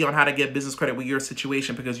plan B on how to get business credit with your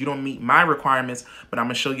situation, because you don't meet my requirements, but I'm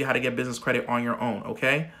going to show you how to get business credit on your own,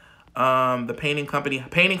 okay? The painting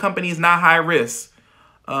company is not high risk.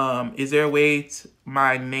 Is there a way to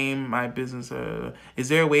name my business? Is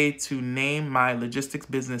there a way to name my logistics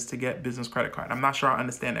business to get business credit card? I'm not sure I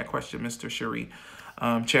understand that question, Mr. Cherry.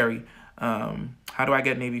 How do I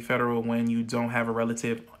get Navy Federal when you don't have a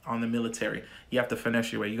relative on the military? You have to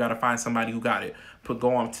finesse your way. You got to find somebody who got it.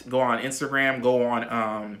 Go on Instagram. Go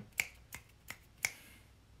on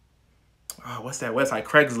what's that website?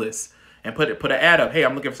 Craigslist, and put an ad up. Hey,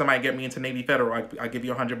 I'm looking for somebody to get me into Navy Federal. I give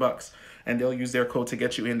you $100, and they'll use their code to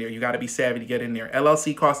get you in there. You got to be savvy to get in there.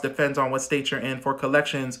 LLC cost depends on what state you're in. For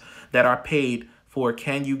collections that are paid for,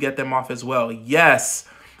 can you get them off as well? Yes.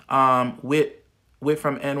 With with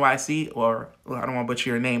from NYC, or well, I don't want to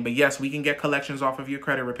butcher your name, but yes, we can get collections off of your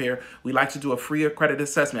credit repair. We like to do a free credit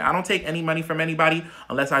assessment. I don't take any money from anybody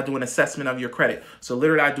unless I do an assessment of your credit. So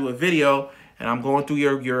literally I do a video and I'm going through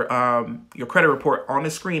your credit report on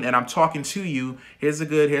the screen, and I'm talking to you. Here's the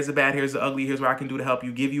good, here's the bad, here's the ugly, here's what I can do to help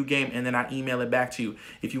you, give you game, and then I email it back to you.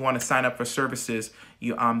 If you want to sign up for services,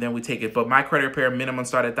 then we take it. But my credit repair minimum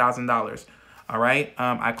start at $1,000. All right.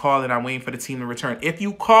 I called and I'm waiting for the team to return. If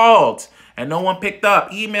you called and no one picked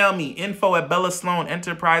up, email me,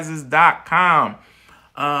 info@bellasloanenterprises.com.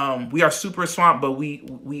 We are super swamped, but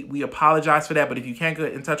we apologize for that. But if you can't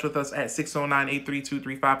get in touch with us at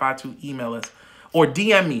 609-832-3552, email us or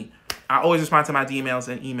DM me. I always respond to my DMs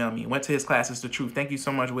and email me. Went to his class, it's the truth. Thank you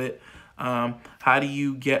so much, Whit. How do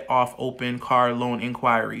you get off open car loan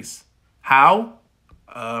inquiries? How?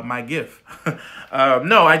 My gift.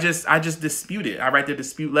 No, I just dispute it. I write the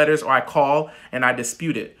dispute letters, or I call and I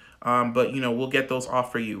dispute it. But we'll get those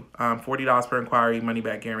off for you. $40 per inquiry, money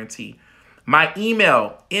back guarantee. My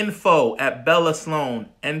email,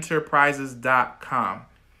 info@bellasloanenterprises.com.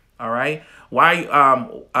 All right.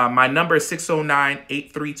 My number is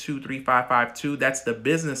 609-832-3552. That's the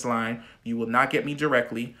business line. You will not get me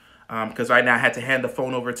directly. Because right now I had to hand the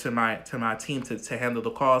phone over to my team to handle the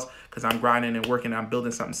calls, because I'm grinding and working. I'm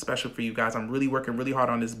building something special for you guys. I'm really working really hard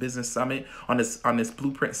on this business summit, on this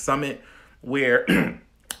blueprint summit, where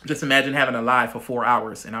just imagine having a live for 4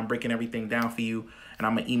 hours and I'm breaking everything down for you. And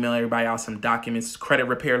I'm going to email everybody out some documents, credit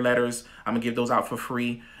repair letters. I'm going to give those out for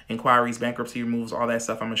free. Inquiries, bankruptcy removes, all that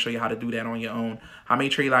stuff. I'm going to show you how to do that on your own. How many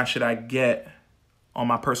trade lines should I get on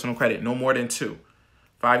my personal credit? No more than 2.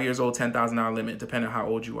 5 years old, $10,000 limit, depending on how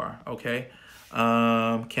old you are, okay?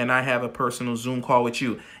 Can I have a personal Zoom call with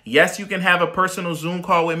you? Yes, you can have a personal Zoom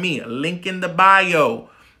call with me. Link in the bio.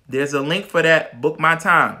 There's a link for that. Book my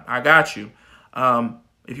time. I got you.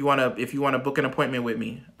 If you wanna book an appointment with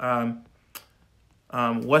me.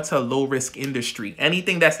 What's a low risk industry?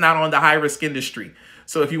 Anything that's not on the high risk industry.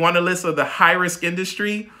 So if you want a list of the high risk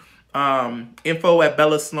industry,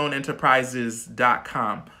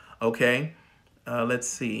 info@bellasloanenterprises.com. Okay. Let's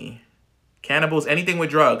see. Cannibals, anything with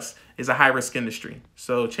drugs is a high-risk industry.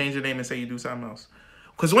 So change your name and say you do something else.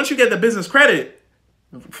 Because once you get the business credit,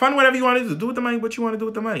 fund whatever you want to do. Do with the money what you want to do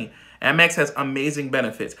with the money. Amex has amazing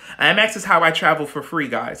benefits. Amex is how I travel for free,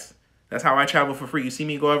 guys. That's how I travel for free. You see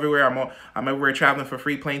me go everywhere. I'm everywhere traveling for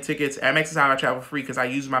free, plane tickets. Amex is how I travel for free because I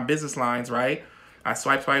use my business lines, right? I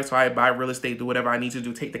swipe, buy real estate, do whatever I need to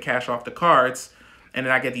do, take the cash off the cards, and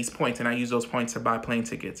then I get these points, and I use those points to buy plane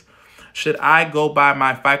tickets. Should I go by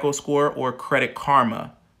my FICO score or Credit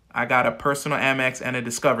Karma? I got a personal Amex and a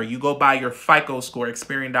Discover. You go by your FICO score,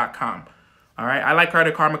 Experian.com. All right. I like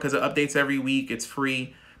Credit Karma because it updates every week. It's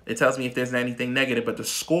free. It tells me if there's anything negative. But the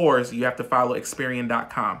scores, you have to follow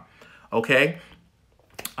Experian.com. Okay.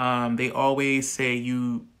 They always say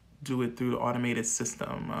you do it through the automated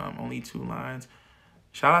system. Only 2 lines.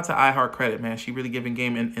 Shout out to iHeart Credit, man. She really giving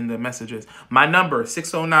game in the messages. My number,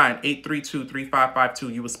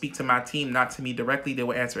 609-832-3552. You will speak to my team, not to me directly. They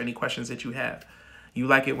will answer any questions that you have. You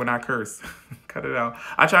like it when I curse. Cut it out.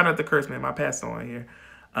 I try not to curse, man. My past on here.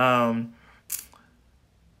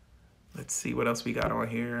 Let's see what else we got on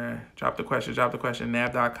here. Drop the question.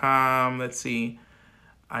 nav.com. Let's see.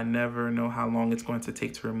 I never know how long it's going to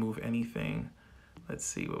take to remove anything. Let's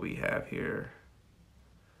see what we have here.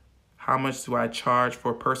 How much do I charge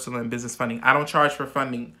for personal and business funding? I don't charge for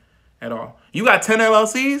funding at all. You got 10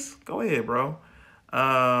 LLCs? Go ahead, bro.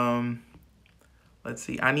 Let's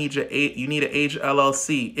see. You need an age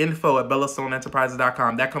LLC.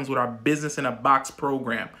 info@bellasloanenterprises.com. That comes with our Business in a Box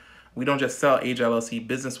program. We don't just sell age LLC,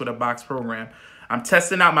 Business with a Box program. I'm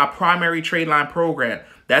testing out my primary trade line program.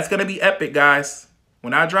 That's going to be epic, guys.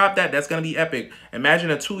 When I drop that, that's going to be epic. Imagine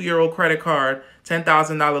a 2-year-old credit card,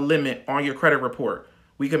 $10,000 limit on your credit report.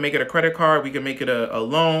 We can make it a credit card. We can make it a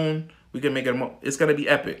loan. We can make it it's going to be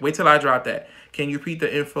epic. Wait till I drop that. Can you repeat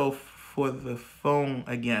the info for the phone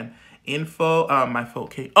again? My phone.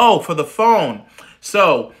 Okay. Oh, for the phone.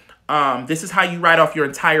 So this is how you write off your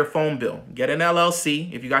entire phone bill. Get an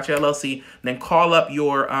LLC. If you got your LLC, then call up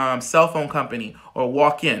your cell phone company or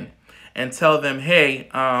walk in and tell them, hey,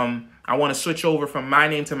 I want to switch over from my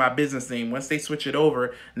name to my business name. Once they switch it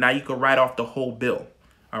over, now you can write off the whole bill.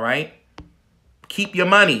 All right. Keep your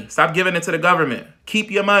money. Stop giving it to the government.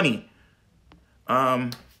 Keep your money.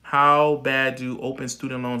 How bad do open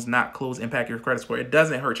student loans not close impact your credit score? It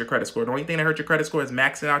doesn't hurt your credit score. The only thing that hurts your credit score is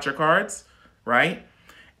maxing out your cards, right?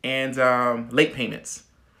 And late payments.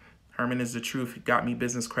 Herman is the truth. He got me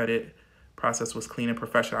business credit. Process was clean and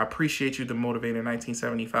professional. I appreciate you, the motivator in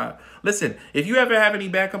 1975. Listen, if you ever have any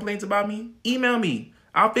bad complaints about me, email me.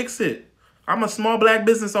 I'll fix it. I'm a small black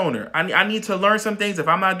business owner. I need to learn some things. If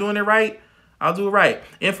I'm not doing it right, I'll do it right.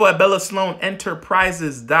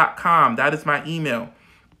 info@bellasloanenterprises.com. That is my email.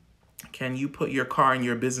 Can you put your car in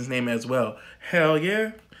your business name as well? Hell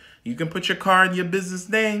yeah. You can put your car in your business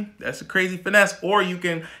name. That's a crazy finesse. Or you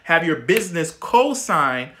can have your business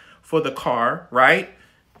co-sign for the car, right?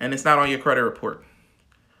 And it's not on your credit report.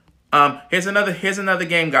 Here's another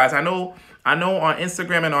game, guys. I know on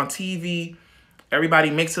Instagram and on TV,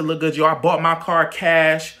 everybody makes it look good. Yo, I bought my car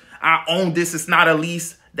cash. I own this. It's not a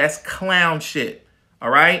lease. That's clown shit. All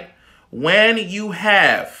right? When you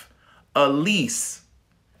have a lease,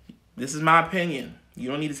 this is my opinion. You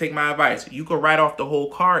don't need to take my advice. You could write off the whole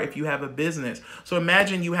car if you have a business. So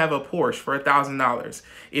imagine you have a Porsche for $1,000.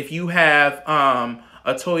 If you have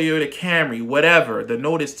a Toyota Camry, whatever, the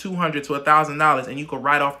note is $200 to $1,000, and you could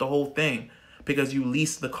write off the whole thing because you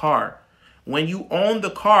leased the car. When you own the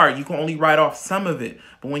car, you can only write off some of it.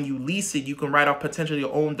 But when you lease it, you can write off potentially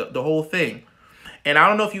own the whole thing. And I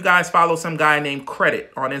don't know if you guys follow some guy named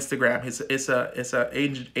Credit on Instagram. It's a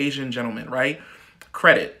Asian gentleman, right?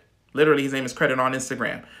 Credit. Literally, his name is Credit on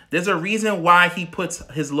Instagram. There's a reason why he puts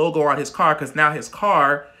his logo on his car, because now his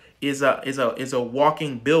car is a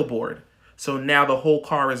walking billboard. So now the whole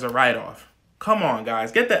car is a write-off. Come on,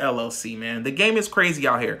 guys. Get the LLC, man. The game is crazy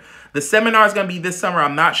out here. The seminar is going to be this summer.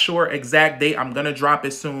 I'm not sure exact date. I'm going to drop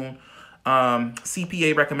it soon.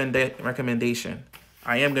 CPA recommendation.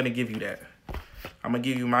 I am going to give you that. I'm going to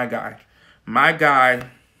give you my guy. My guy,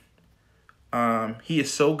 he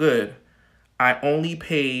is so good. I only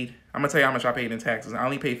paid, I'm going to tell you how much I paid in taxes. I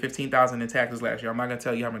only paid $15,000 in taxes last year. I'm not going to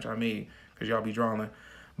tell you how much I made because y'all be drawing.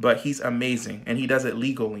 But he's amazing, and he does it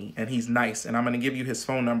legally, and he's nice. And I'm going to give you his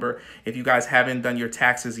phone number if you guys haven't done your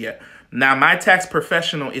taxes yet. Now, my tax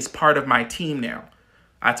professional is part of my team now.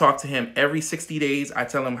 I talk to him every 60 days. I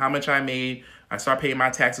tell him how much I made. I start paying my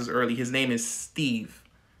taxes early. His name is Steve.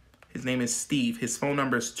 His name is Steve. His phone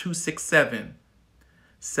number is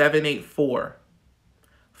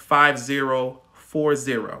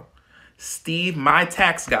 267-784-5040. Steve, my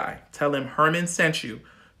tax guy. Tell him Herman sent you.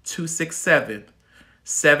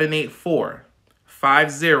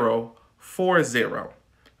 267-784-5040.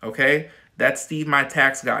 Okay? That's Steve, my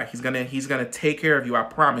tax guy. He's gonna take care of you. I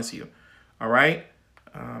promise you. All right?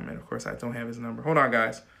 And of course, I don't have his number. Hold on,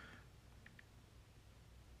 guys.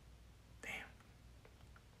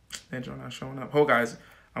 That joint not showing up. Hold, guys.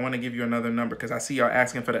 I want to give you another number because I see y'all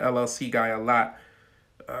asking for the LLC guy a lot.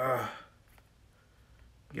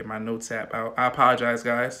 Get my notes app out. I apologize,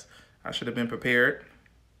 guys. I should have been prepared.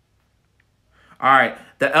 All right.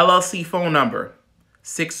 The LLC phone number,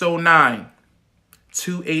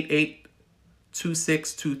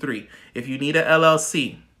 609-288-2623. If you need a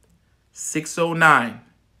LLC,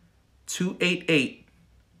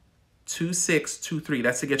 609-288-2623.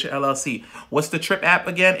 That's to get your LLC. What's the Trip app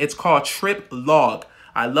again? It's called Trip Log.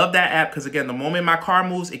 I love that app because, again, the moment my car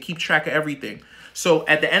moves, it keeps track of everything. So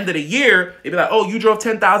at the end of the year, it'd be like, oh, you drove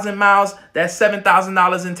 10,000 miles. That's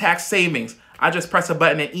 $7,000 in tax savings. I just press a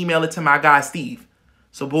button and email it to my guy, Steve.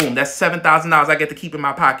 So boom, that's $7,000 I get to keep in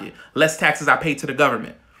my pocket. Less taxes I pay to the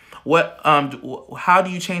government. How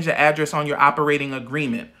do you change the address on your operating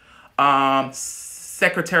agreement?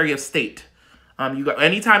 Secretary of State.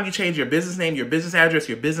 Anytime you change your business name, your business address,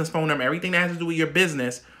 your business phone number, everything that has to do with your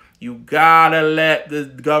business, you gotta let the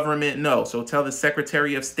government know. So tell the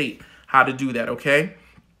Secretary of State how to do that, okay?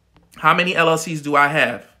 How many LLCs do I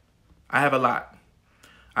have? I have a lot.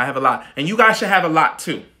 I have a lot. And you guys should have a lot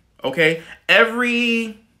too, okay?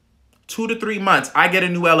 Every 2 to 3 months, I get a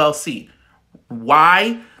new LLC.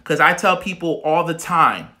 Why? Because I tell people all the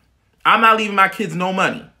time, I'm not leaving my kids no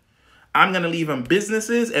money. I'm going to leave them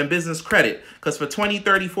businesses and business credit. Because for 20,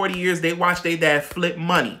 30, 40 years, they watch their dad flip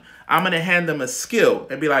money. I'm going to hand them a skill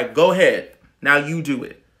and be like, go ahead. Now you do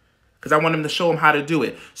it. Because I want them to show them how to do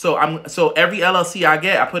it. So every LLC I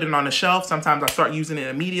get, I put it on the shelf. Sometimes I start using it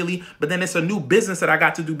immediately. But then it's a new business that I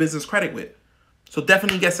got to do business credit with. So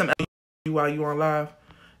definitely get some LLC while you on live.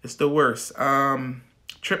 It's the worst.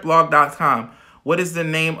 Triplog.com. What is the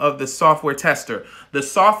name of the software tester? The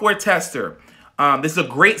software tester. This is a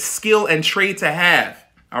great skill and trade to have.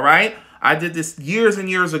 All right. I did this years and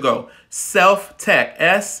years ago. Self-Tech.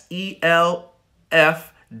 SELF.tech.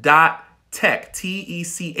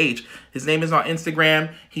 TECH. His name is on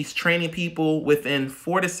Instagram. He's training people within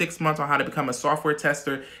 4 to 6 months on how to become a software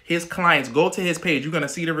tester. His clients, go to his page. You're going to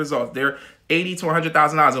see the results. They're $80,000 to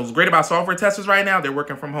 $100,000. What's great about software testers right now, they're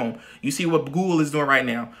working from home. You see what Google is doing right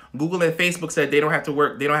now. Google and Facebook said they don't have to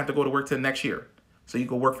work. They don't have to go to work till next year. So you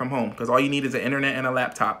can work from home because all you need is an internet and a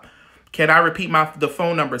laptop. Can I repeat the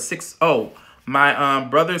phone number? My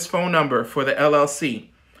brother's phone number for the LLC.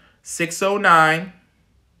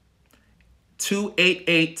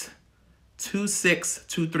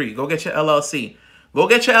 609-288-2623. Go get your LLC. Go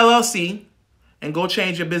get your LLC and go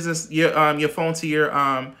change your business, your phone to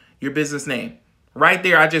your business name. Right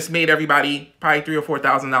there, I just made everybody probably $3,000 or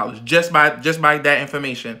 $4,000 just by that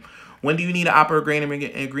information. When do you need an operating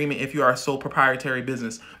agreement if you are a sole proprietary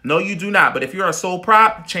business? No, you do not. But if you're a sole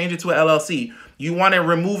prop, change it to an LLC. You want to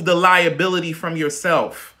remove the liability from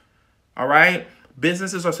yourself. All right?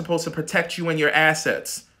 Businesses are supposed to protect you and your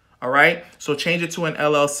assets. All right? So change it to an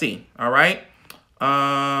LLC. All right?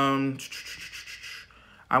 I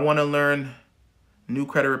want to learn new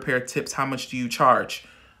credit repair tips. How much do you charge?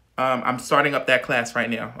 I'm starting up that class right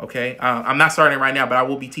now, okay? I'm not starting right now, but I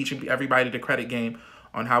will be teaching everybody the credit game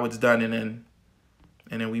on how it's done, and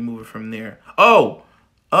then we move it from there. Oh,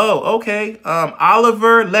 okay.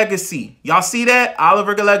 Oliver Legacy. Y'all see that?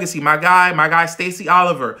 Oliver Legacy, my guy Stacy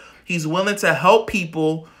Oliver. He's willing to help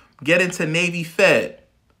people get into Navy Fed.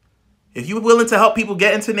 If you're willing to help people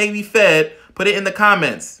get into Navy Fed, put it in the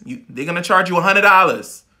comments. They're gonna charge you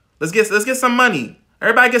 $100. Let's get some money.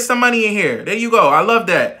 Everybody get some money in here. There you go. I love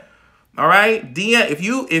that. All right, DM,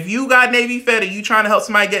 if you got Navy Fed and you trying to help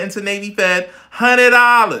somebody get into Navy Fed,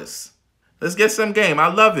 $100. Let's get some game. I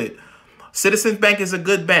love it. Citizens Bank is a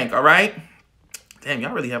good bank. All right. Damn,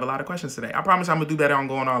 y'all really have a lot of questions today. I promise I'm gonna do better on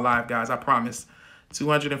going on live, guys. I promise.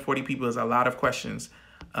 240 people is a lot of questions.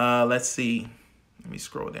 Let's see. Let me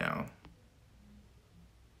scroll down.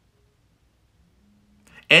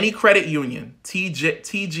 Any credit union,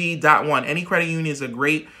 TG.1. Any credit union is a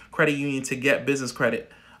great credit union to get business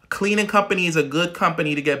credit. Cleaning company is a good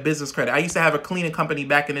company to get business credit. I used to have a cleaning company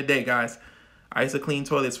back in the day, guys. I used to clean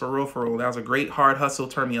toilets for real, for real. That was a great hard hustle.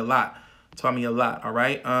 Taught me a lot. All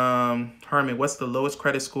right. Herman, what's the lowest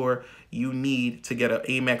credit score you need to get an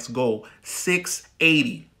Amex Gold?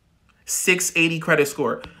 680. 680 credit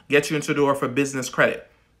score. Get you into the door for business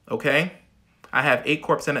credit. Okay. I have 8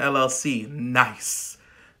 corps and an LLC. Nice.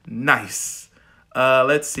 Nice.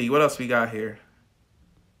 Let's see. What else we got here?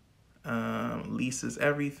 Leases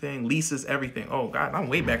everything. Oh God, I'm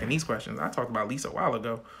way back in these questions. I talked about lease a while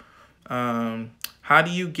ago. How do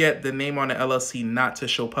you get the name on the LLC not to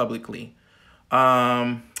show publicly?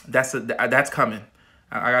 That's coming.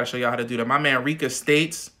 I gotta show y'all how to do that. My man Rica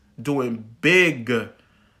Estates doing big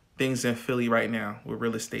things in Philly right now with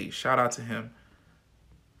real estate. Shout out to him.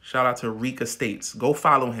 Shout out to Rica Estates. Go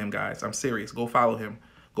follow him, guys. I'm serious. Go follow him.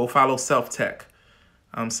 Go follow Self Tech.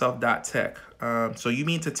 Self.tech. So you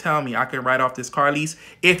mean to tell me I can write off this car lease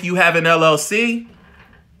if you have an LLC?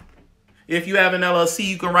 If you have an LLC,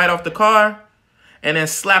 you can write off the car and then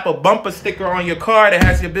slap a bumper sticker on your car that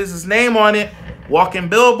has your business name on it. Walking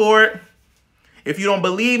billboard. If you don't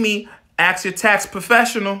believe me, ask your tax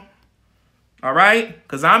professional. All right?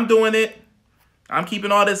 Because I'm doing it. I'm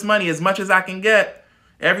keeping all this money as much as I can get.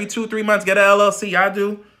 Every 2-3 months, get an LLC. I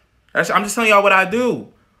do. I'm just telling y'all what I do.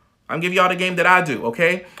 I'm giving y'all the game that I do,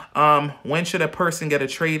 okay? When should a person get a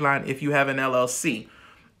trade line if you have an LLC?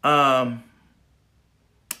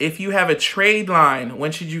 If you have a trade line,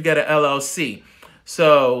 when should you get an LLC?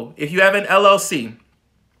 So if you have an LLC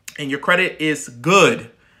and your credit is good,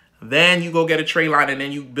 then you go get a trade line and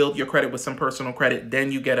then you build your credit with some personal credit.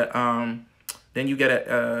 Then you get a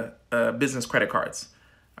business credit cards.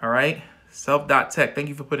 All right? Self.tech. Thank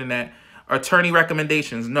you for putting that. Attorney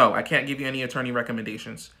recommendations. No, I can't give you any attorney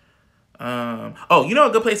recommendations. Oh, you know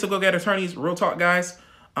a good place to go get attorneys? Real talk, guys.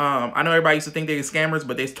 I know everybody used to think they're scammers,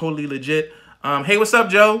 but they're totally legit. Hey, what's up,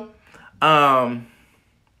 Joe? Oh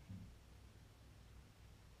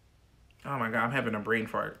my God, I'm having a brain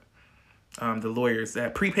fart. The lawyers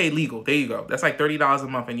at Prepaid Legal. There you go. That's like $30 a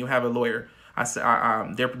month, and you have a lawyer.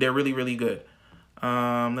 They're really, really good.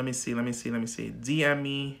 Let me see. DM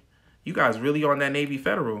me. You guys really on that Navy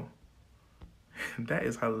Federal? That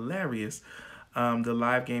is hilarious. The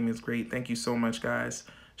live game is great. Thank you so much, guys.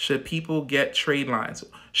 Should people get trade lines?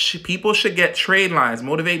 People should get trade lines.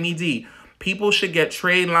 Motivate me, D. People should get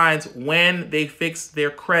trade lines when they fix their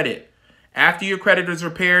credit. After your credit is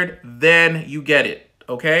repaired, then you get it.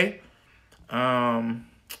 Okay?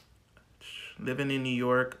 Living in New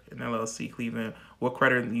York, an LLC, Cleveland. What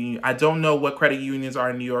credit union? I don't know what credit unions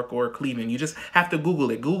are in New York or Cleveland. You just have to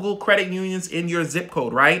Google it. Google credit unions in your zip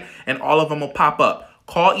code, right? And all of them will pop up.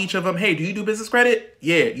 Call each of them. Hey, do you do business credit?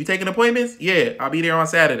 Yeah. You taking appointments? Yeah. I'll be there on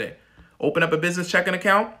Saturday. Open up a business checking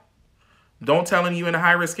account. Don't tell them you in a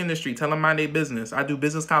high-risk industry. Tell them mind their business. I do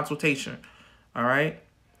business consultation. All right?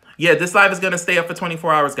 Yeah, this live is going to stay up for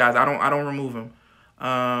 24 hours, guys. I don't remove them.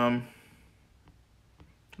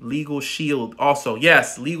 Legal Shield also.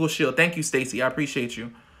 Yes, Legal Shield. Thank you, Stacy. I appreciate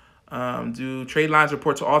you. Do trade lines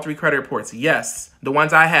report to all 3 credit reports? Yes. The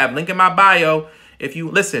ones I have. Link in my bio. If you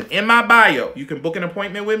listen, in my bio, you can book an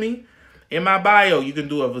appointment with me. In my bio, you can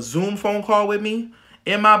do a Zoom phone call with me.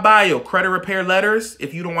 In my bio, credit repair letters.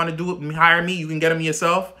 If you don't want to do it, hire me. You can get them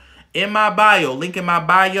yourself. In my bio, link in my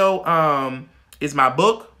bio is my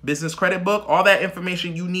book, business credit book. All that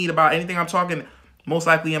information you need about anything I'm talking, most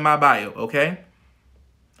likely in my bio, okay?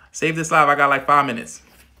 Save this live. I got like 5 minutes.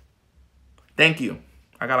 Thank you.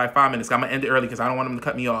 I got like 5 minutes. I'm going to end it early because I don't want them to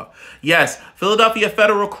cut me off. Yes, Philadelphia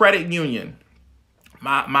Federal Credit Union.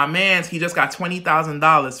 My man's, he just got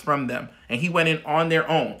 $20,000 from them. And he went in on their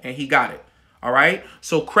own and he got it. All right?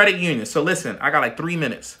 So credit union. So listen, I got like 3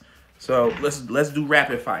 minutes. So let's do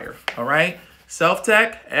rapid fire. All right?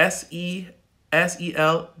 Self-Tech, SELF.TECT,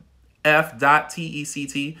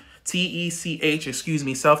 excuse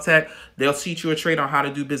me, Self-Tech. They'll teach you a trade on how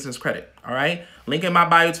to do business credit. All right? Link in my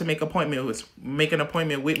bio to make an appointment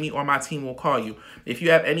with me, or my team will call you. If you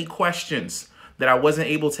have any questions that I wasn't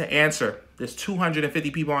able to answer, there's 250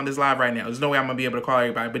 people on this live right now. There's no way I'm going to be able to call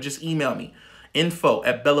everybody, but just email me,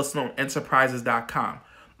 info@bellasloanenterprises.com.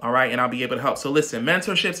 All right, and I'll be able to help. So listen,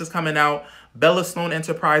 mentorships is coming out. Bella Sloan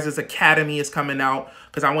Enterprises Academy is coming out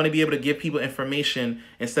because I want to be able to give people information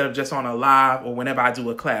instead of just on a live or whenever I do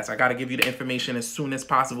a class. I got to give you the information as soon as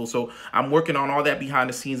possible. So I'm working on all that behind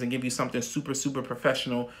the scenes and give you something super, super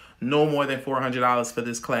professional. No more than $400 for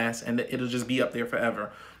this class, and it'll just be up there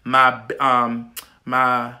forever. My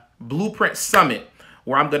Blueprint Summit,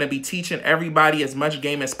 where I'm going to be teaching everybody as much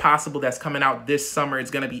game as possible, that's coming out this summer.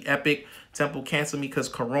 It's going to be epic. Temple canceled me because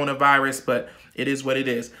coronavirus, but it is what it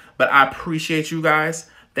is. But I appreciate you guys.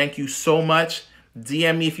 Thank you so much.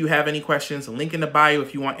 DM me if you have any questions. Link in the bio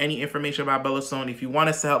if you want any information about Bella Sloan. If you want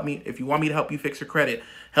us to help me, if you want me to help you fix your credit,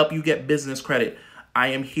 help you get business credit, I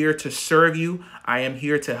am here to serve you. I am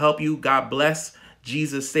here to help you. God bless.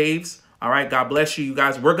 Jesus saves. All right, God bless you, you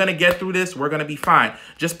guys. We're going to get through this. We're going to be fine.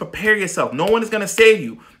 Just prepare yourself. No one is going to save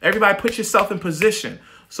you. Everybody put yourself in position.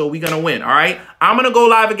 So we're going to win, all right? I'm going to go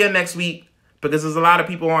live again next week because there's a lot of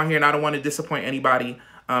people on here and I don't want to disappoint anybody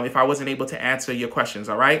if I wasn't able to answer your questions,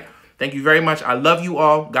 all right? Thank you very much. I love you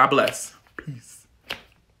all. God bless. Peace.